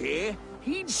Halfdan were here,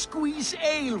 he'd squeeze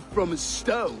ale from a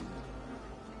stone.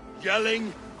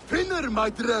 Yelling, Finir, my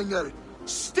drenger,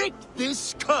 stick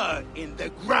this cur in the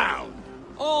ground.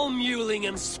 All mewling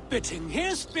and spitting,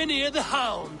 here's Finir the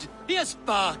Hound. He has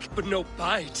bark, but no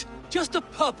bite. Just a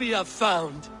puppy I've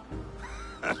found.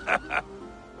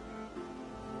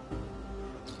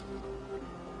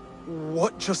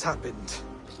 What just happened?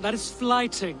 That is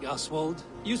flyting, Oswald.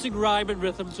 Using rhyme and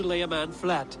rhythm to lay a man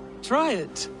flat. Try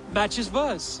it. Match his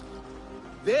verse.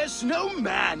 There's no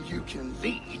man you can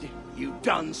lead, you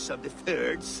dunce of the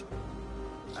thirds.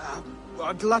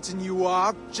 A glutton you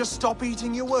are. Just stop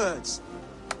eating your words.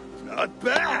 Not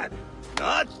bad.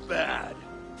 Not bad.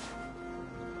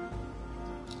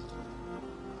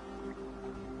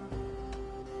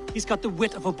 He's got the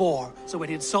wit of a boar, so when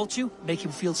he insults you, make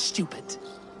him feel stupid.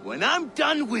 When I'm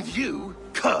done with you,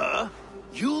 cur,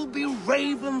 you'll be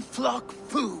raven flock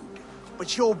food.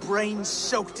 But your brain's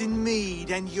soaked in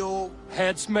mead and your...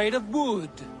 Head's made of wood.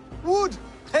 Wood!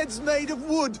 Head's made of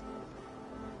wood!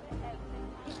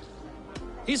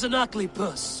 He's an ugly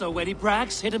puss, so when he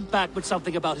brags, hit him back with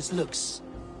something about his looks.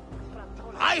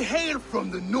 I hail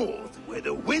from the north, where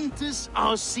the winters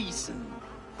are seasoned.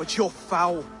 But you're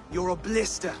foul. You're a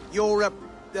blister. You're a...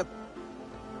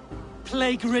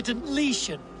 Plague-ridden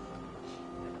lesion.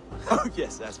 Oh,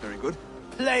 yes, that's very good.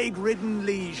 Plague-ridden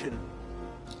lesion.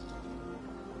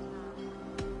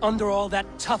 Under all that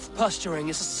tough posturing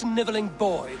is a sniveling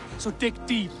boy, so dig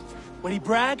deep. When he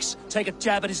brags, take a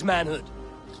jab at his manhood.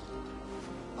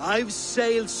 I've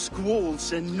sailed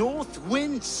squalls and north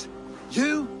winds.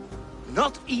 You,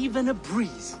 not even a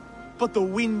breeze. But the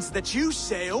winds that you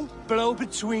sail... Blow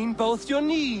between both your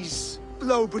knees.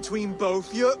 Blow between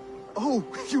both your... Oh,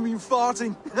 you mean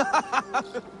farting?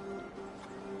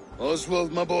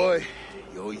 Oswald, my boy,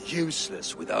 you're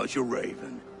useless without your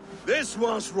raven. This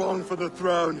one's wrong for the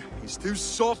throne. He's too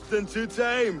soft and too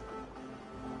tame.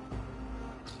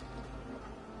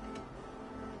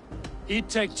 He'd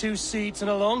take 2 seats in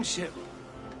a longship.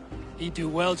 He'd do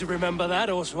well to remember that,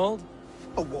 Oswald.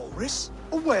 A walrus?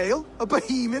 A whale? A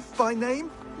behemoth by name?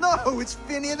 No, it's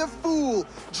Finir the Fool,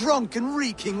 drunk and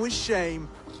reeking with shame.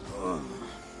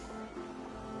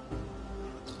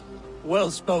 Well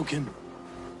spoken.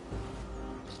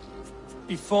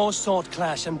 Before sword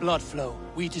clash and blood flow,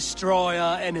 we destroy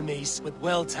our enemies with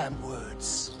well-timed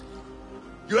words.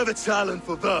 You have a talent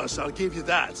for verse, I'll give you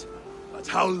that. But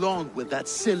how long will that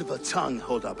silver tongue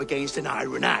hold up against an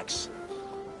iron axe?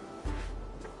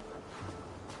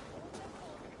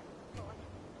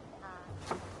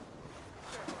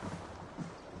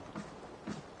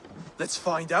 Let's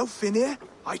find out, Finir.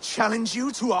 I challenge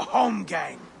you to a home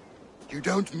gang. You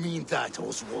don't mean that,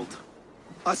 Oswald.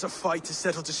 That's a fight to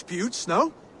settle disputes,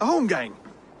 no? A home gang.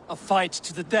 A fight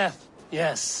to the death,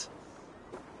 yes.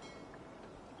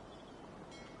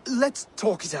 Let's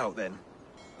talk it out, then.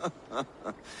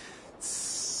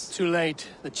 Too late.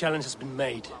 The challenge has been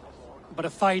made. But a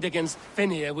fight against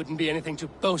Finir wouldn't be anything to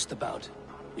boast about.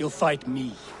 You'll fight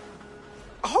me.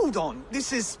 Hold on,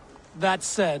 this is... That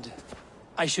said,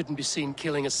 I shouldn't be seen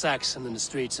killing a Saxon in the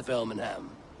streets of Elmenham.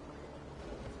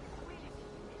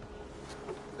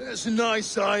 There's a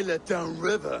nice islet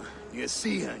downriver, near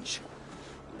Seahenge.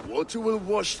 Water will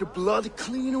wash the blood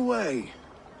clean away.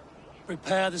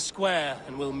 Prepare the square,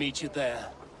 and we'll meet you there.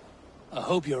 I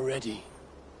hope you're ready.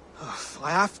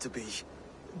 I have to be.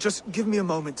 Just give me a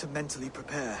moment to mentally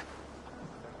prepare.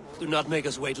 Do not make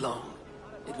us wait long.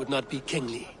 It would not be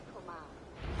kingly.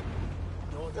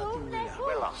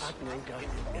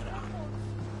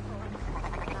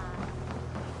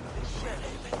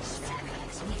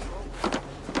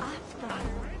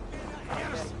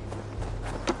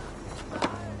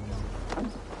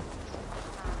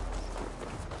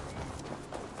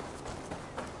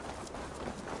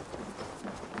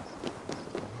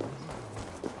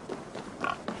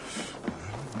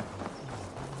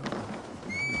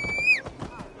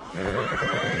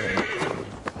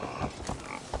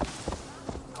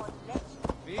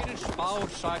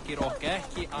 Orsakir och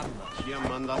ekki annars. Jag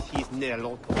mandar hit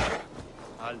nedlåt.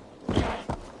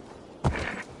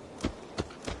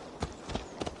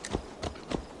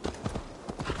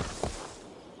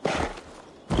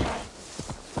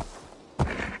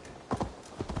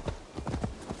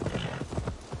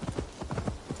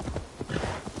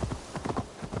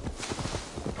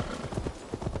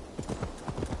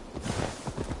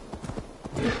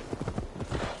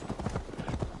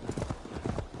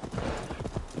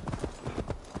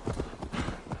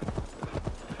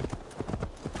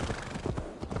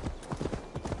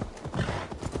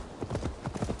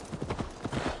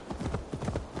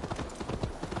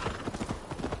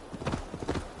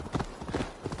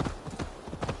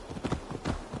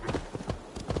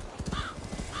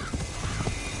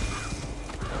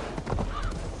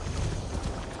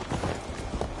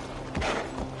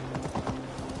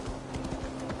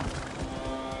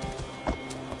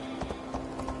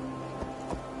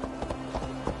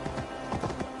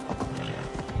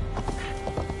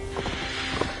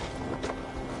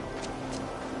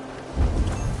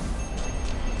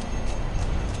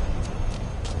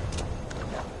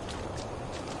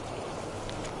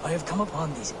 I have come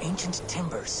upon these ancient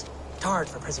timbers, tarred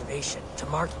for preservation, to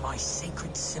mark my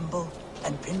sacred symbol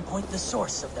and pinpoint the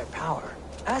source of their power.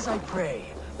 As I pray,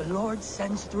 the Lord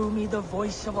sends through me the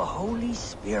voice of a Holy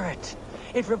Spirit.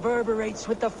 It reverberates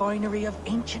with the finery of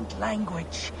ancient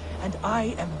language, and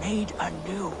I am made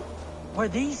anew. Were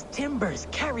these timbers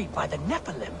carried by the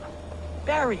Nephilim?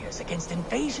 Barriers against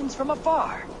invasions from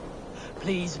afar?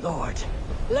 Please, Lord,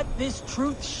 let this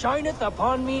truth shineth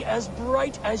upon me as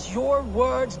bright as your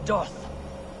word doth.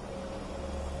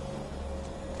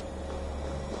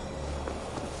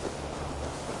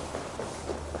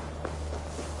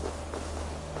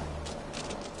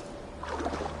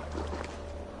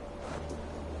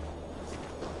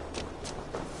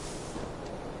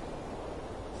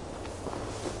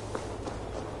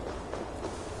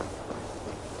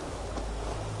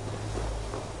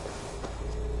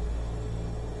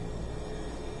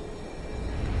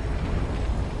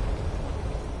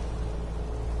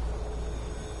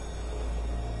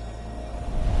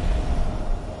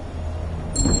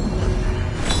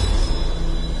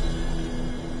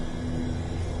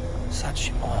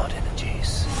 Such odd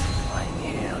energies, lying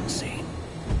here unseen.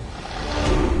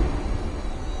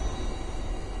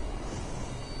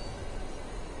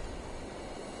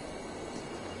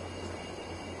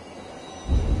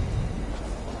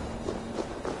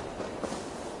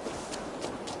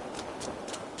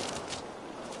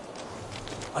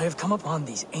 I have come upon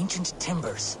these ancient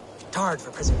timbers, tarred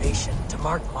for preservation, to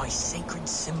mark my sacred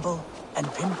symbol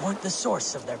and pinpoint the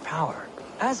source of their power.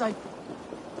 As I...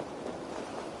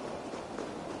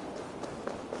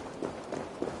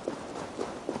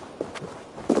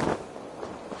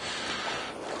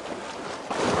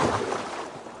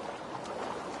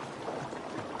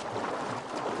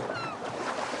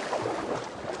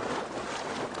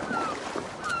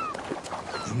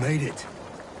 You made it.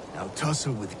 Now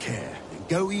tussle with care, and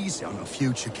go easy on our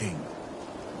future king.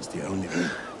 It's the only way.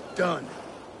 Done.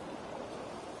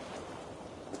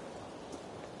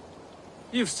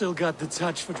 You've still got the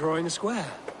touch for drawing a square.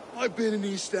 I've been in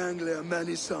East Anglia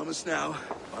many summers now,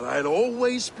 but I'll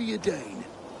always be a Dane.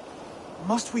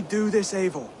 Must we do this,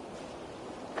 Eivor?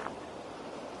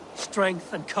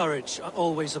 Strength and courage are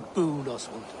always a boon,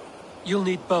 Oswald. You'll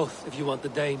need both if you want the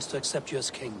Danes to accept you as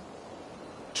king.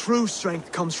 True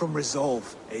strength comes from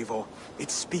resolve, Eivor.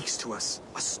 It speaks to us,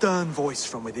 a stern voice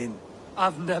from within.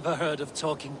 I've never heard of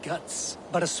talking guts,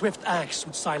 but a swift axe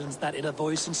would silence that inner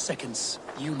voice in seconds.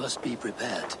 You must be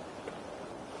prepared.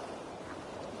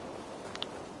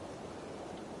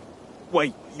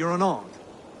 Wait, you're unarmed?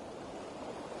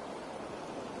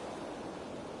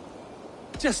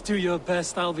 Just do your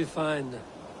best, I'll be fine.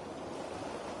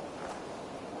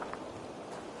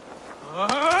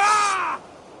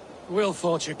 We'll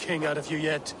forge a king out of you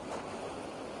yet.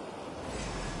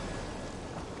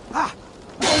 Ah!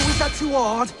 Oh, was that too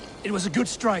hard? It was a good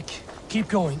strike. Keep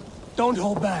going. Don't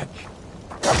hold back.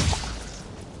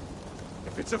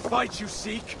 If it's a fight you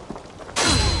seek...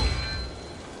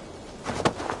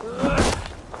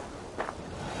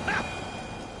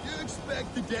 You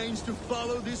expect the Danes to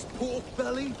follow this pork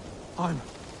belly?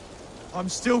 I'm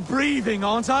still breathing,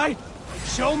 aren't I?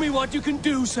 Show me what you can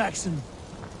do, Saxon.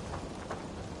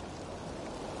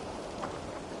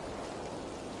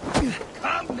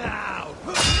 Come now!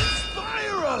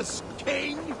 Inspire us,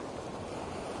 king!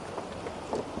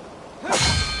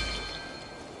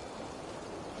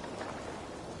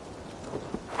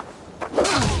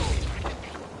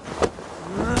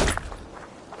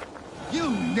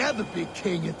 You'll never be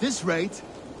king at this rate.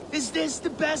 Is this the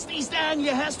best East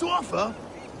Anglia has to offer?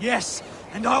 Yes,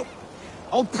 and I'll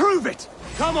prove it!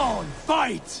 Come on,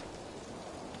 fight!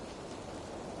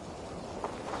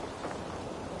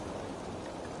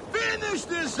 Finish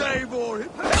this, Eivor!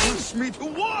 It pains me to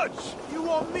watch! You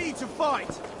want me to fight?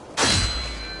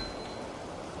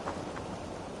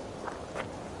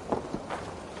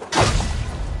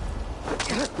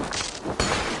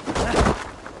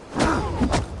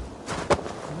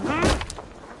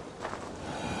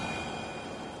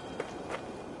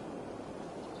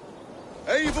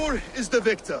 Eivor is the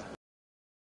victor.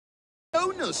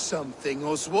 Show us something,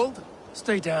 Oswald.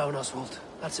 Stay down, Oswald.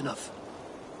 That's enough.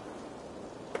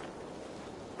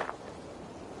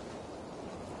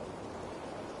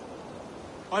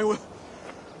 I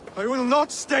will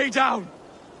not stay down!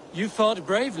 You fought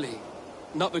bravely.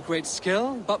 Not with great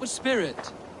skill, but with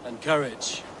spirit and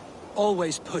courage.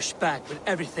 Always push back with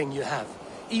everything you have.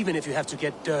 Even if you have to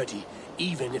get dirty.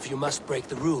 Even if you must break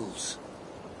the rules.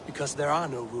 Because there are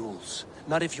no rules.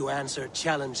 Not if you answer a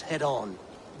challenge head on.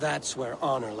 That's where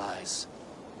honor lies.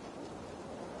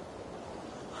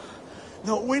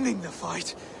 Not winning the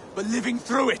fight, but living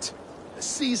through it. A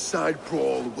seaside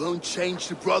brawl won't change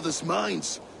the brothers'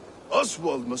 minds.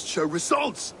 Oswald must show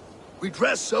results.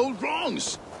 Redress old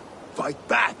wrongs. Fight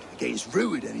back against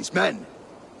Rued and his men.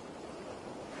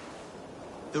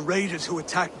 The raiders who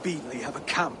attacked Beatley have a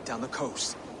camp down the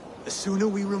coast. The sooner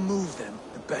we remove them,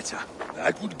 the better.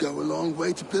 That would go a long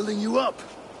way to building you up.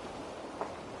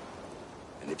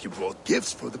 And if you brought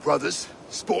gifts for the brothers,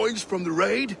 spoils from the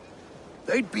raid,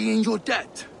 they'd be in your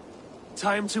debt.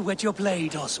 Time to wet your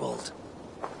blade, Oswald.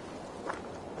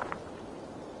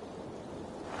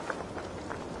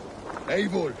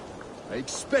 Eivor, I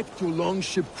expect your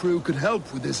longship crew could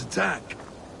help with this attack.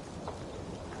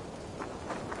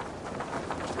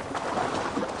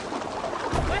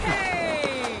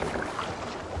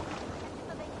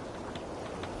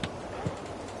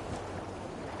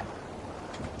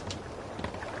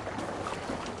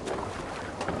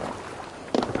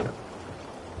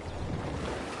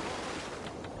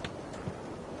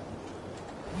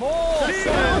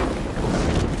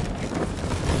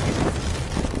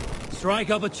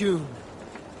 Strike up a tune.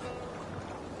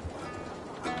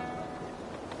 To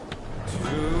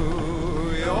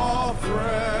your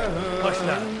friend. Hush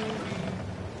now.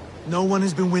 No one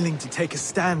has been willing to take a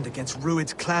stand against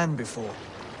Rued's clan before.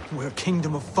 We're a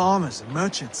kingdom of farmers and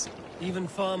merchants. Even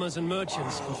farmers and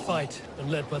merchants can fight when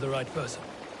led by the right person.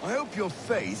 I hope your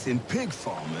faith in pig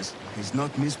farmers is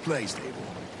not misplaced, Eivor.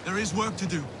 There is work to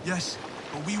do, yes.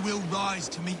 But we will rise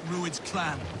to meet Rued's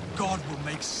clan. God will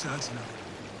make certain of it.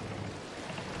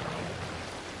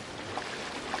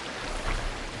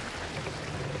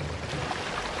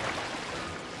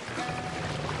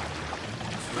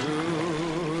 To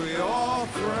your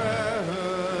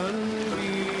friend,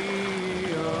 be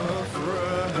a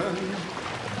friend.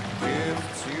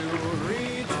 Gifts you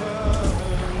return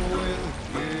with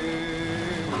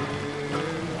gift.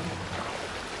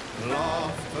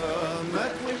 Laughter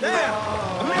met with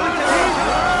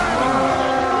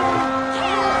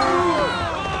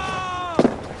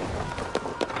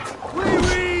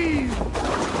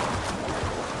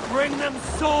Bring them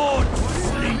swords,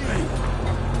 sleeping!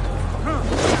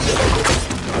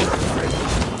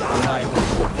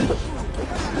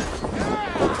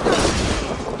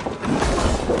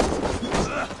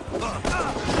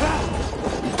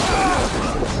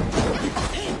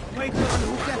 Wait on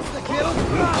who gets the kill.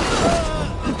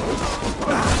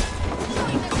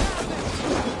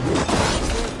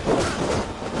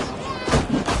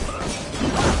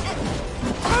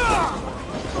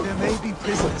 There may be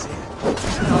prisoners here.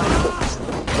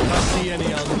 Not see any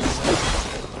others.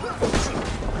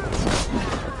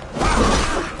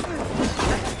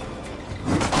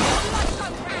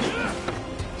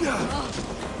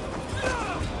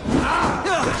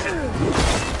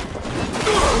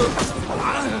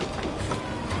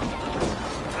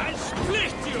 I'll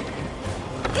split you!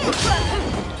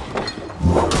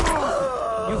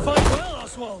 You fight well,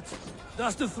 Oswald.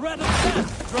 Does the threat of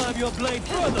death drive your blade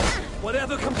further?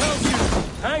 Whatever compels you,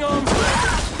 hang on.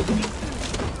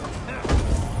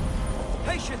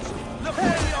 Patience! Look for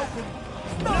the open!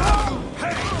 No!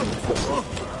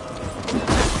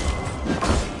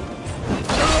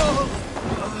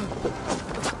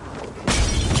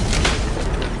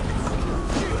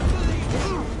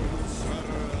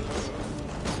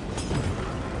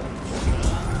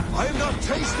 I have not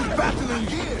tasted battle in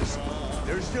years.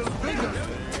 There's still vigor.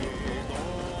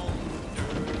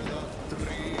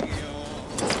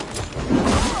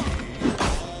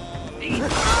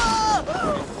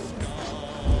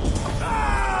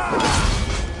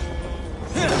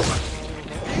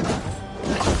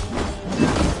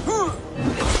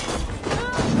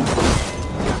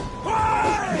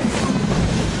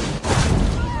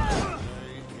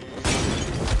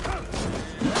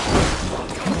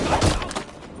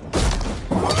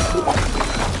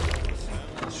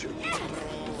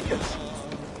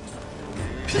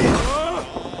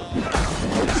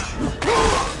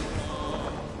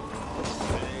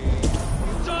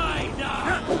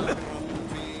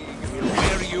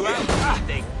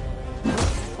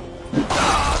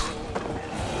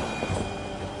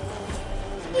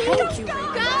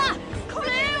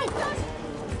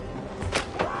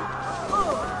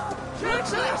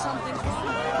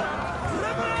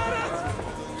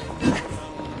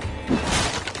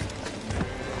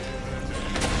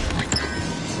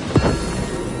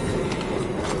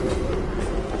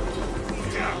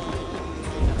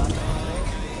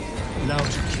 Now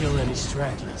to kill any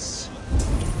stragglers.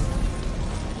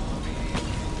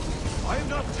 I have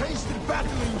not tasted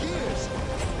battle in years.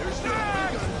 There's still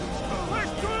vigor in these bones.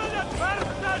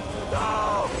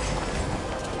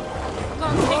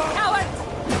 Monkey coward!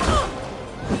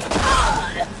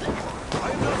 I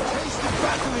have not tasted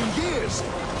battle in years.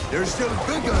 They're still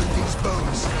bigger than these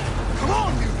bones. Come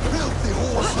on, you filthy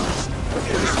horses!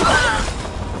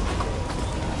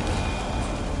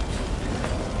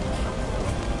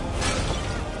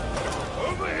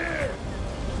 Over here!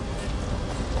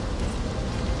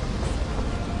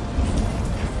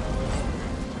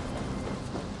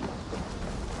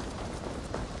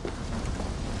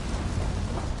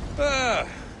 Ah,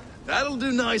 that'll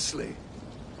do nicely.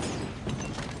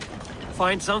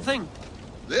 Find something?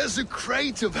 There's a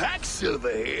crate of hack silver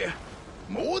here.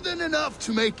 More than enough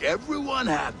to make everyone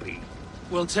happy.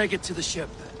 We'll take it to the ship.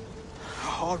 A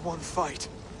hard-won fight.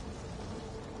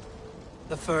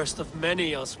 The first of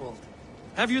many, Oswald.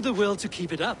 Have you the will to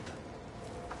keep it up?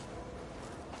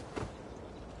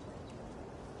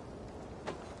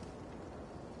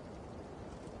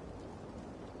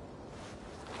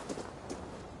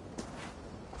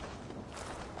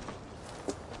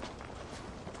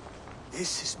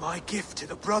 This is my gift to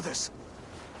the brothers.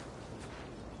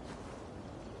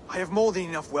 I have more than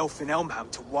enough wealth in Elmham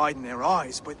to widen their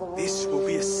eyes, but this will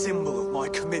be a symbol of my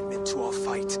commitment to our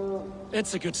fight.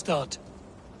 It's a good start.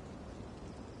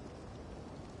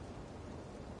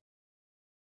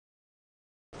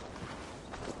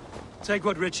 Take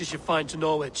what riches you find to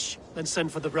Norwich, then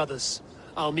send for the brothers.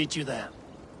 I'll meet you there.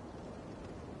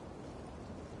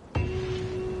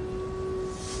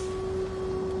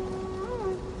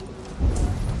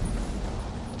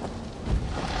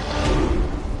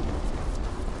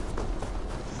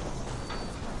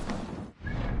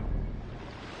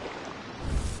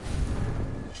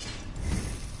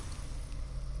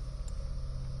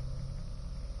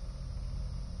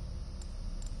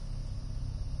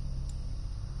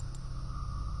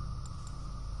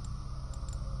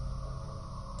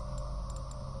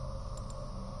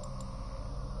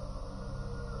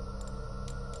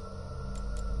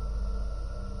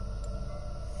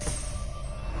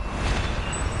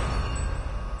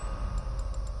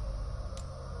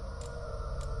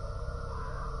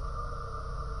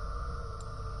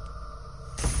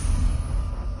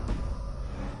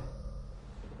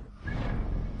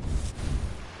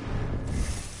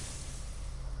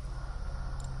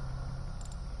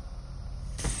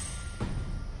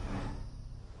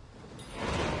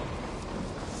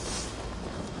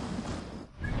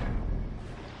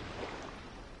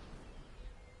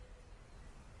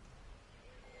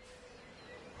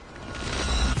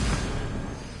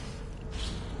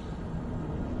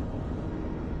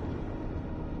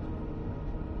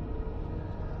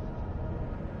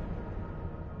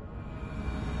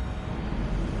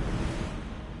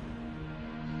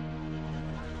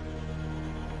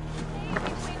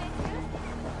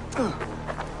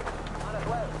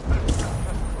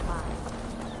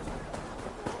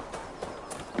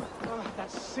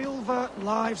 Silver,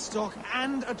 livestock,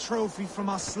 and a trophy from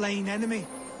our slain enemy.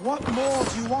 What more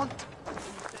do you want?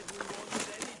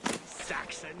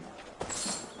 Saxon.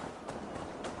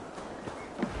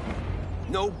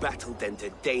 No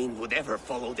battle-dented Dane would ever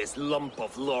follow this lump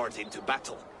of lord into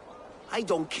battle. I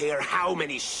don't care how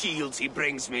many shields he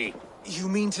brings me. You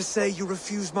mean to say you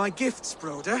refuse my gifts,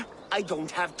 broder? I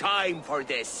don't have time for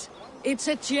this. It's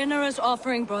a generous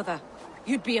offering, brother.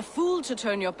 You'd be a fool to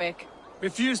turn your back.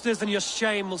 Refuse this and your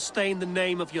shame will stain the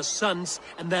name of your sons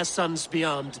and their sons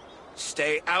beyond.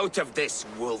 Stay out of this,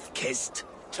 wolf-kissed.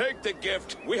 Take the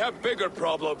gift. We have bigger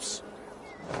problems.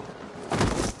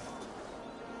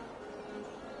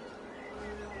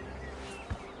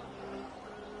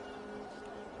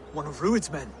 One of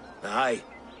Rued's men. Aye.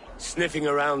 Sniffing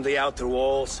around the outer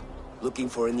walls, looking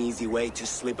for an easy way to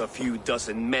slip a few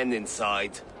dozen men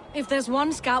inside. If there's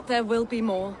one scout, there will be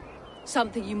more.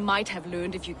 Something you might have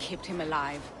learned if you kept him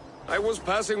alive. I was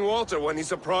passing water when he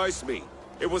surprised me.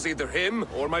 It was either him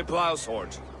or my plow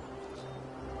sword.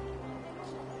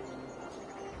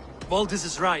 Valdis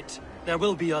is right. There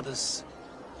will be others.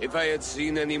 If I had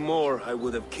seen any more, I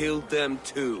would have killed them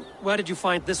too. Where did you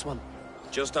find this one?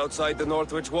 Just outside the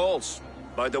Northwich walls,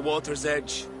 by the water's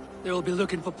edge. They will be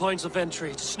looking for points of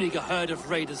entry to sneak a herd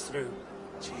of raiders through.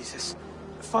 Jesus.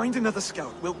 Find another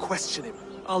scout. We'll question him.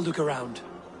 I'll look around.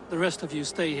 The rest of you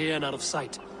stay here and out of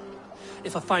sight.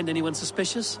 If I find anyone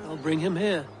suspicious, I'll bring him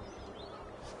here.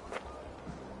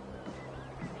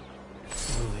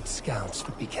 Druid scouts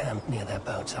would be camped near their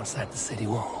boats outside the city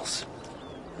walls.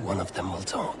 One of them will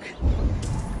talk.